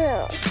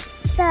to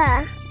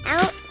the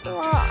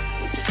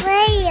Outlaws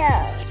Radio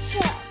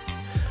Show.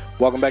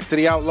 Welcome back to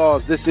the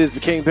Outlaws. This is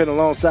the Kingpin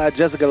alongside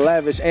Jessica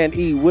Lavish and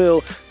E.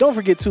 Will. Don't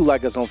forget to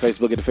like us on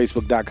Facebook at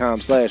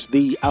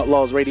facebook.com/The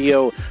Outlaws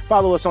Radio.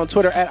 Follow us on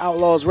Twitter at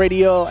Outlaws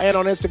Radio and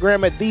on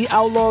Instagram at The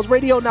Outlaws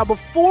Radio. Now,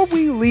 before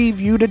we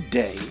leave you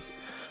today,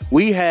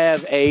 we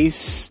have a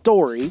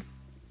story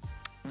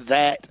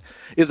that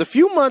is a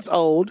few months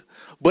old,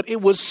 but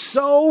it was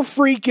so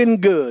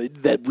freaking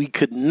good that we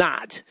could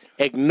not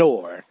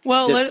ignore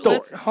this story.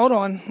 Hold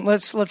on.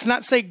 Let's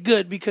not say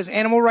good, because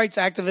animal rights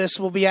activists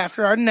will be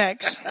after our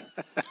necks.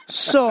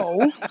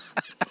 So,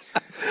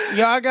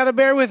 y'all got to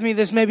bear with me.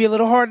 This may be a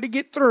little hard to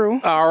get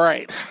through. All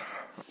right.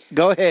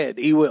 Go ahead,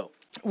 E. Will.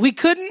 We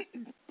couldn't.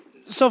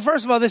 So,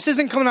 first of all, this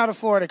isn't coming out of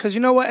Florida, because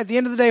you know what? At the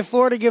end of the day,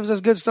 Florida gives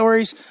us good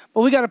stories,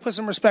 but we got to put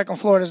some respect on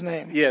Florida's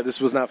name. Yeah,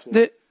 this was not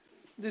Florida.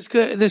 This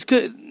could,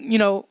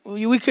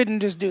 we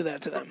couldn't just do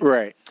that to them.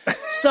 Right.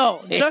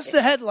 So, just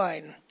the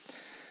headline.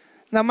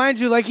 Now, mind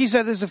you, like he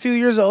said, this is a few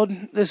years old.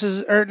 This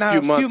is a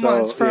few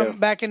months from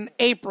back in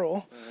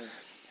April.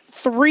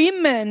 3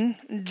 men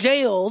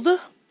jailed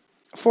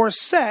for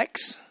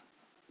sex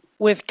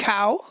with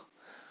cow,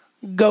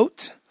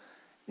 goat,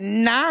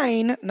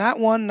 9, not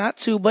 1, not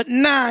 2, but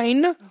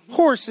 9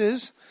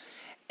 horses,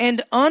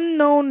 and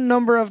unknown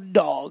number of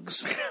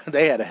dogs.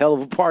 They had a hell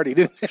of a party,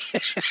 didn't they?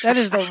 That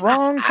is the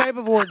wrong type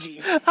of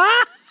orgy.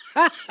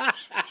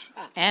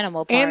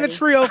 Animal party. And the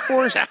trio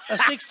forced a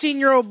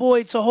 16-year-old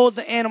boy to hold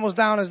the animals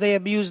down as they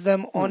abused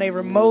them on a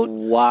remote,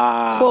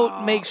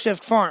 quote,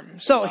 makeshift farm.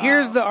 So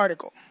here's the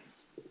article.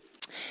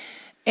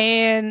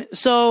 And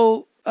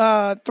so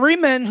 3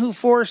 men who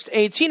forced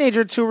a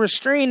teenager to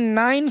restrain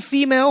 9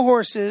 female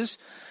horses,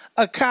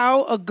 a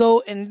cow, a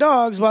goat, and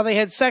dogs while they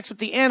had sex with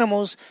the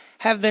animals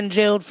have been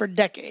jailed for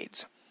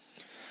decades.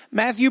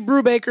 Matthew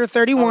Brubaker,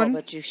 31. Oh,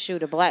 but you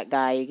shoot a black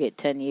guy, you get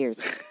 10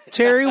 years.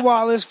 Terry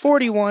Wallace,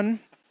 41.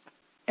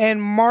 And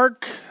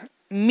Mark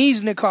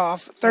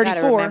Miesnikoff, 34. You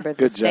gotta remember,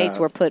 the states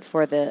were put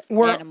for the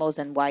animals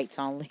and whites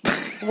only.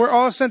 Were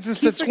all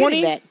sentenced to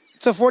 20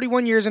 to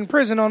 41 years in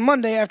prison on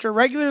Monday after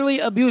regularly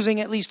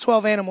abusing at least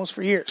 12 animals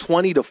for years.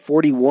 20 to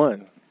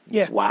 41.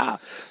 Yeah. Wow.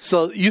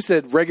 So you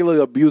said regularly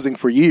abusing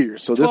for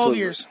years. So 12 this was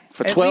years.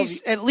 For 12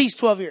 at least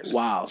 12 years.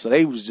 Wow. So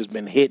they was just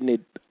been hitting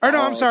it. Or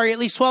no, I'm sorry, at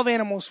least 12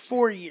 animals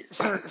for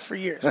years. For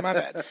years. My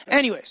bad.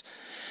 Anyways,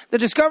 the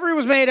discovery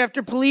was made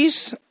after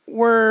police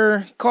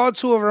were called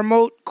to a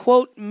remote,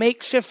 quote,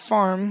 makeshift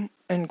farm,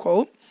 end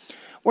quote,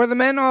 where the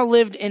men all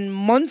lived in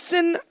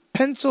Munson,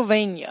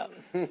 Pennsylvania.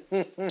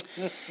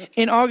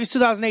 In August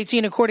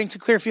 2018, according to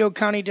Clearfield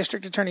County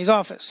District Attorney's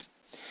Office.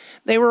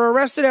 They were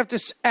arrested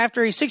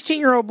after a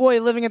 16-year-old boy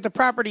living at the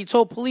property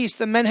told police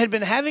the men had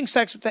been having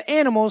sex with the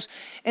animals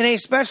in a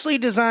specially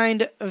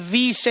designed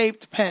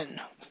V-shaped pen.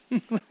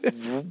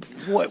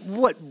 What?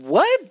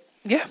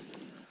 Yeah.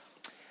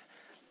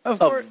 Of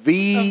course, a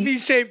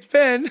V-shaped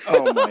pen.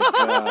 Oh, my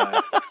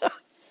God.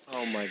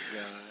 Oh, my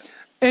God.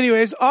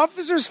 Anyways,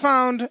 officers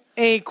found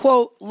a,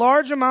 quote,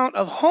 large amount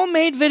of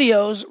homemade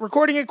videos,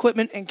 recording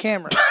equipment, and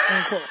cameras,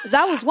 end quote.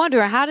 I was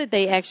wondering, how did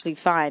they actually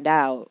find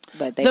out?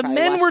 But the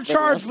men were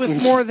charged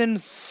with more than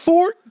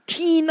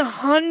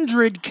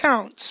 1,400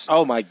 counts.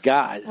 Oh, my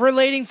God.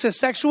 Relating to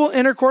sexual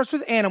intercourse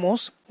with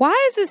animals. Why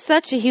is this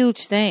such a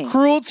huge thing?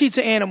 Cruelty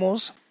to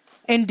animals,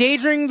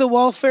 endangering the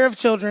welfare of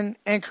children,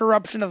 and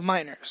corruption of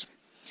minors.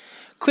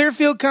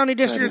 Clearfield County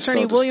District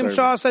Attorney William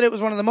Shaw said it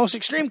was one of the most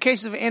extreme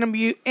cases of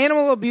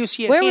animal abuse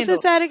he had handled. Where was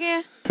this at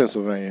again?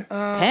 Pennsylvania.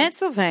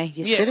 Pennsylvania.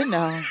 You should have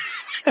known.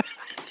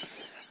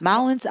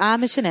 Mountains,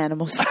 Amish, and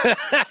animals.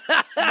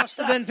 Must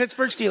have been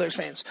Pittsburgh Steelers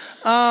fans.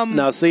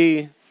 Now,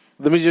 see,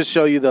 let me just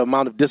show you the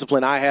amount of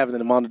discipline I have and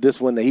the amount of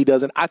discipline that he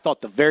doesn't. I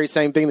thought the very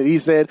same thing that he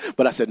said,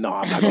 but I said, no,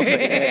 I'm not going to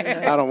say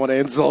that. I don't want to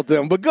insult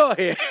them, but go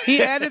ahead.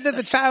 He added that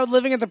the child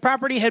living at the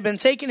property had been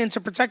taken into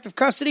protective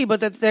custody, but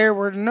that there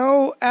were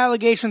no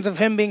allegations of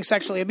him being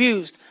sexually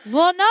abused.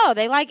 Well, no,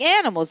 they like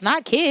animals,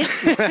 not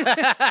kids. They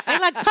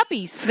like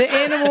puppies. The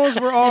animals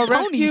were all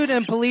rescued,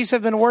 and police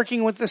have been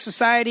working with the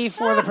Society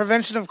for the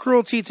Prevention of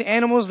Cruelty to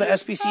Animals, the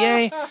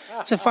SPCA,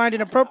 to find an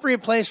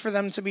appropriate place for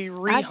them to be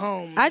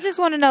rehomed. I just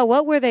want to know,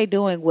 what were they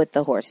doing with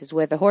the horses?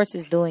 Were the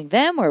horses doing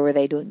them, or were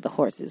they doing the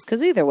horses?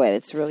 Because either way,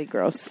 it's really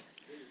gross.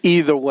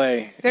 Either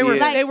way.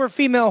 They were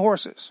female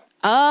horses.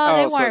 Oh,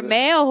 they weren't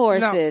male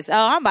horses. No. Oh,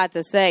 I'm about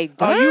to say,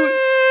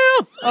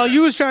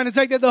 you was trying to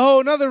take that the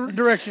whole other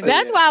direction.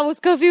 That's why I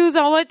was confused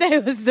on what they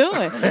was doing.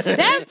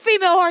 That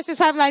female horse was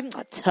probably like,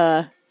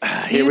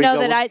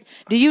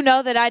 do you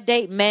know that I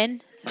date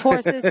men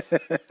horses?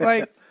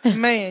 Like,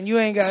 man, you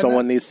ain't got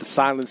someone needs to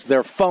silence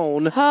their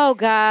phone. Oh,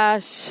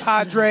 gosh.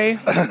 Padre.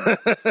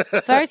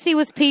 First he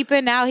was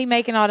peeping, now he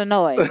making all the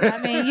noise. I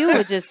mean, you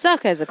would just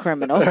suck as a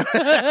criminal.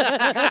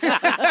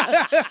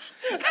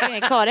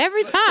 Getting caught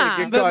every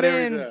time. But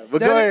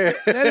go ahead.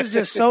 That is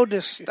just so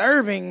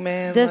disturbing,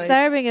 man.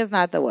 Disturbing is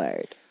not the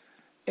word.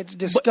 It's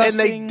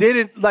disgusting. And they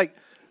didn't, like,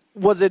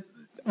 was it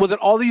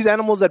all these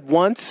animals at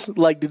once?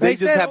 Like, did they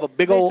just have a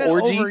big old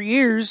orgy? Over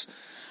years.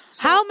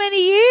 So how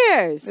many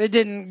years? It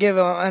didn't give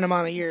an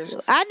amount of years.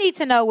 I need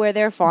to know where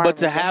they're farming.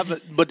 I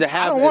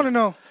don't want to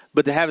know.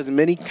 But to have as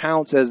many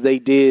counts as they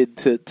did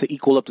to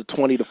equal up to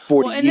 20 to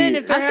 40 years. Then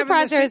if I'm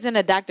surprised there isn't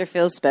a Dr.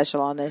 Phil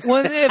special on this.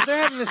 Well, if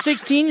they're having the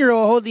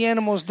 16-year-old hold the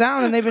animals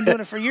down and they've been doing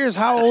it for years,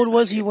 how old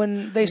was he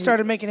when they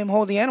started making him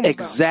hold the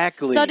animals down?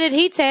 So did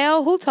he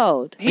tell? Who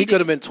told? He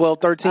could have been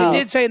 12, 13. He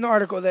did say in the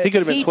article that he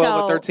could have been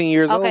 12 or 13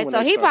 years old. Okay,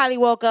 so he probably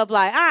woke up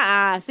like,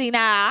 see,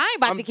 now I ain't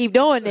about to keep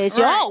doing this.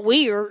 You're all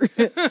weird.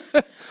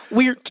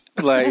 Weird.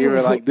 Like, you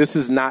were like, this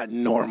is not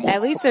normal. At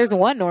least there's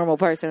one normal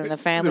person in the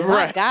family.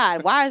 Right. My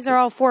God, why is there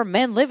all 4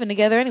 men living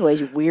together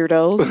anyways, you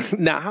weirdos?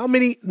 Now, how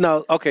many?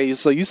 No, okay,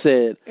 so you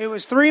said... It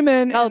was 3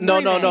 men. Oh,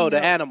 no,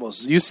 the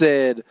animals. You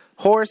said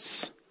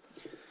horse...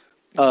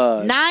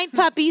 9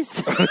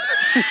 puppies.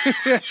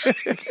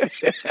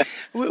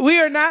 We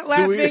are not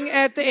laughing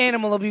at the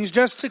animal abuse,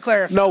 just to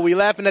clarify. No, we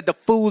laughing at the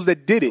fools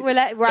that did it.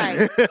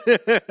 Right.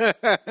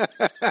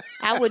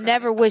 I would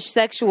never wish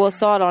sexual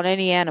assault on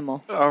any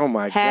animal. Oh,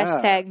 my God.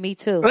 Hashtag me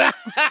too. For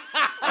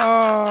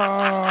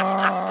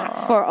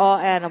all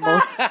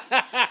animals.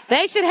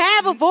 They should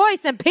have a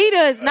voice, and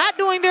PETA is not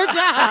doing their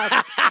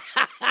job.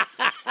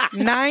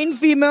 9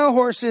 female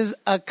horses,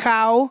 a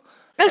cow,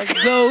 a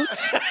goat.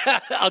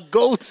 A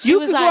goat? You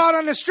could go out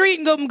on the street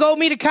and go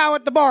meet a cow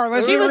at the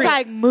bar. She was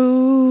like,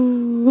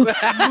 moo. Moo,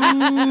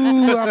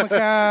 I'm a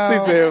cow. She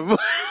said, moo.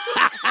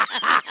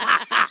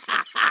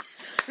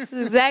 That's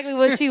exactly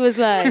what she was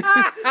like.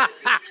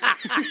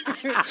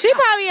 She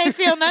probably ain't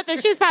feel nothing.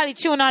 She was probably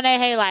chewing on that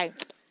hay like...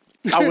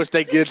 I wish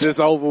they get this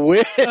over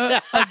with.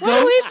 What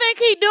do we think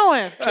he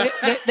doing?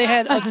 They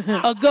had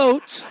a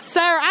goat.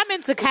 Sir, I'm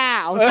into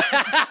cows.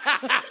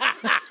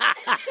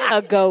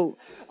 A goat.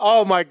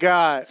 Oh my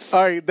God!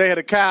 All right, they had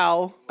a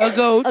cow, a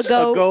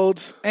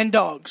goat, and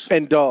dogs.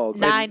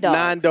 Nine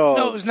dogs.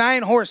 No, it was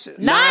 9 horses.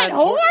 9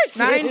 horses.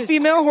 9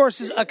 female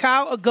horses, a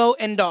cow, a goat,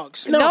 and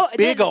dogs. No,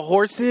 big of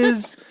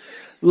horses.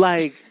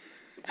 Like,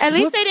 at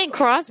least they didn't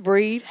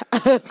crossbreed.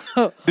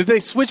 did they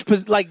switch?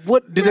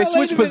 What did they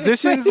switch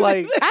positions?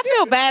 Like, I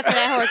feel bad for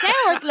that horse. That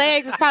horse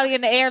legs was probably in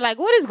the air. Like,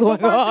 what is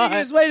going on?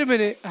 Wait a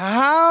minute.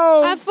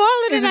 How I've fallen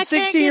is and a I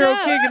can't 16-year-old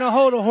get kid up. gonna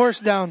hold a horse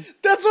down?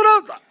 That's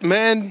what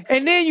man.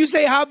 And then you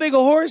say how big a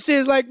horse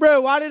is. Like,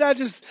 bro, why did I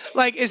just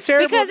it's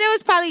terrible? Because it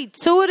was probably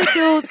 2 of the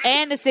dudes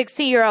and the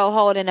 16-year-old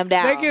holding them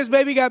down. That gives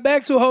baby got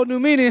back to a whole new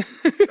meaning.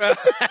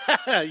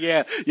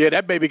 yeah,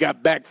 that baby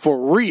got back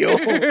for real.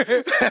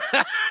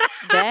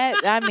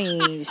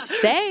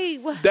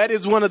 That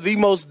is one of the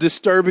most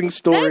disturbing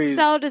stories.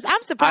 I'm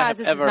surprised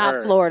this is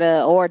not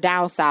Florida or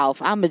down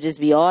south. I'm gonna just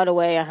be all the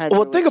way 100.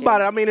 Well, think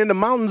about it. I mean, in the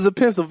mountains of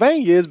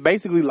Pennsylvania, it's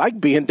basically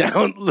like being in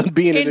the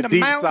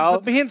deep mountains south.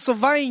 Of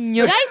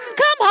Pennsylvania. Jason,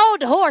 come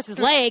hold the horse's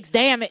legs.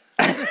 Damn it!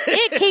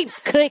 It keeps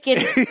clicking.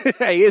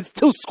 Hey, it's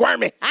too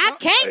squirmy. I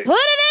can't put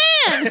it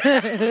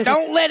in.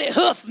 Don't let it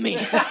hoof me.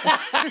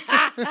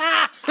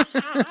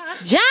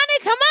 Johnny,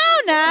 come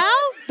on now.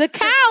 The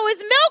cow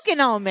is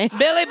milking on me.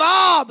 Billy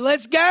Bob,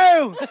 let's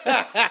go.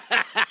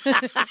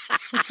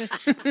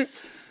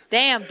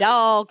 Damn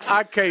dogs.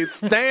 I can't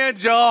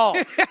stand y'all.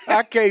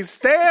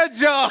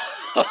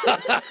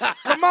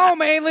 Come on,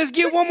 man. Let's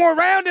get one more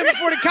round in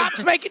before the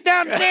cops make it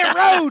down the damn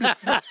road.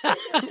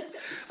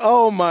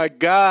 Oh, my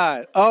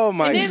God. And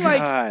then,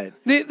 God.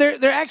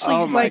 They're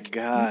actually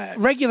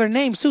regular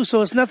names, too,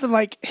 so it's nothing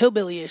like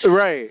hillbilly-ish.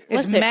 Right.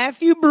 It's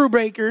Matthew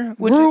Brubaker.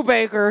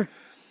 Brubaker.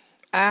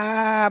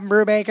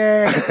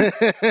 Brubaker.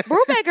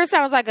 Brubaker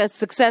sounds like a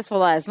successful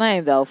last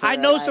name, though. I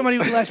know somebody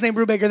with the last name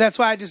Brubaker. That's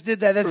why I just did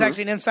that. That's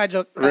actually an inside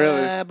joke.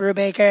 Really?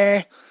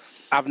 Brubaker.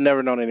 I've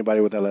never known anybody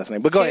with that last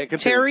name. But go ahead.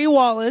 Continue. Terry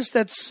Wallace.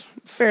 That's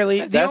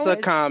fairly. That's a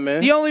common.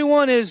 The only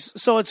one is,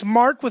 so it's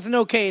Mark with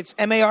no K. It's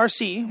Marc.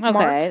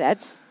 Okay,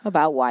 that's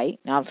about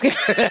white. No, I'm just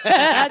kidding.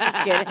 I'm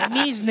just kidding.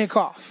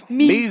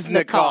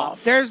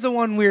 Miesnikoff. There's the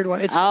one weird one.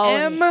 It's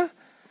Easnikoff.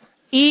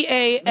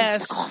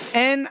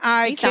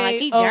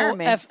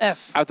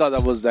 I thought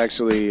that was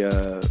actually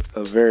a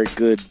very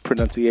good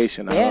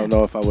pronunciation. I don't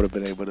know if I would have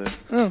been able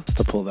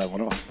to pull that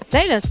one off.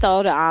 They done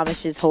stole the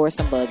Amish's horse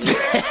and buggy.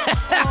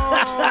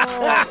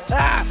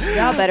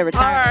 Y'all better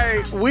return. All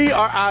right, we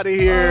are out of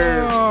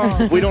here.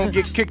 We don't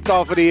get kicked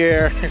off of the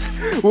air.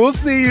 We'll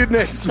see you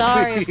next week.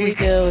 Sorry if we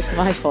do. It's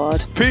my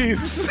fault.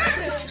 Peace.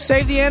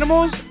 Save the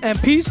animals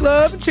and peace,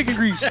 love, and chicken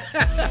grease.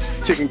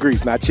 Chicken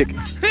grease, not chicken.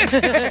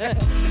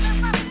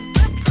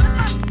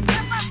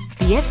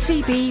 The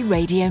FCB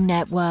Radio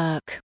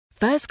Network.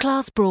 First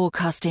class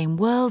broadcasting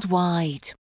worldwide.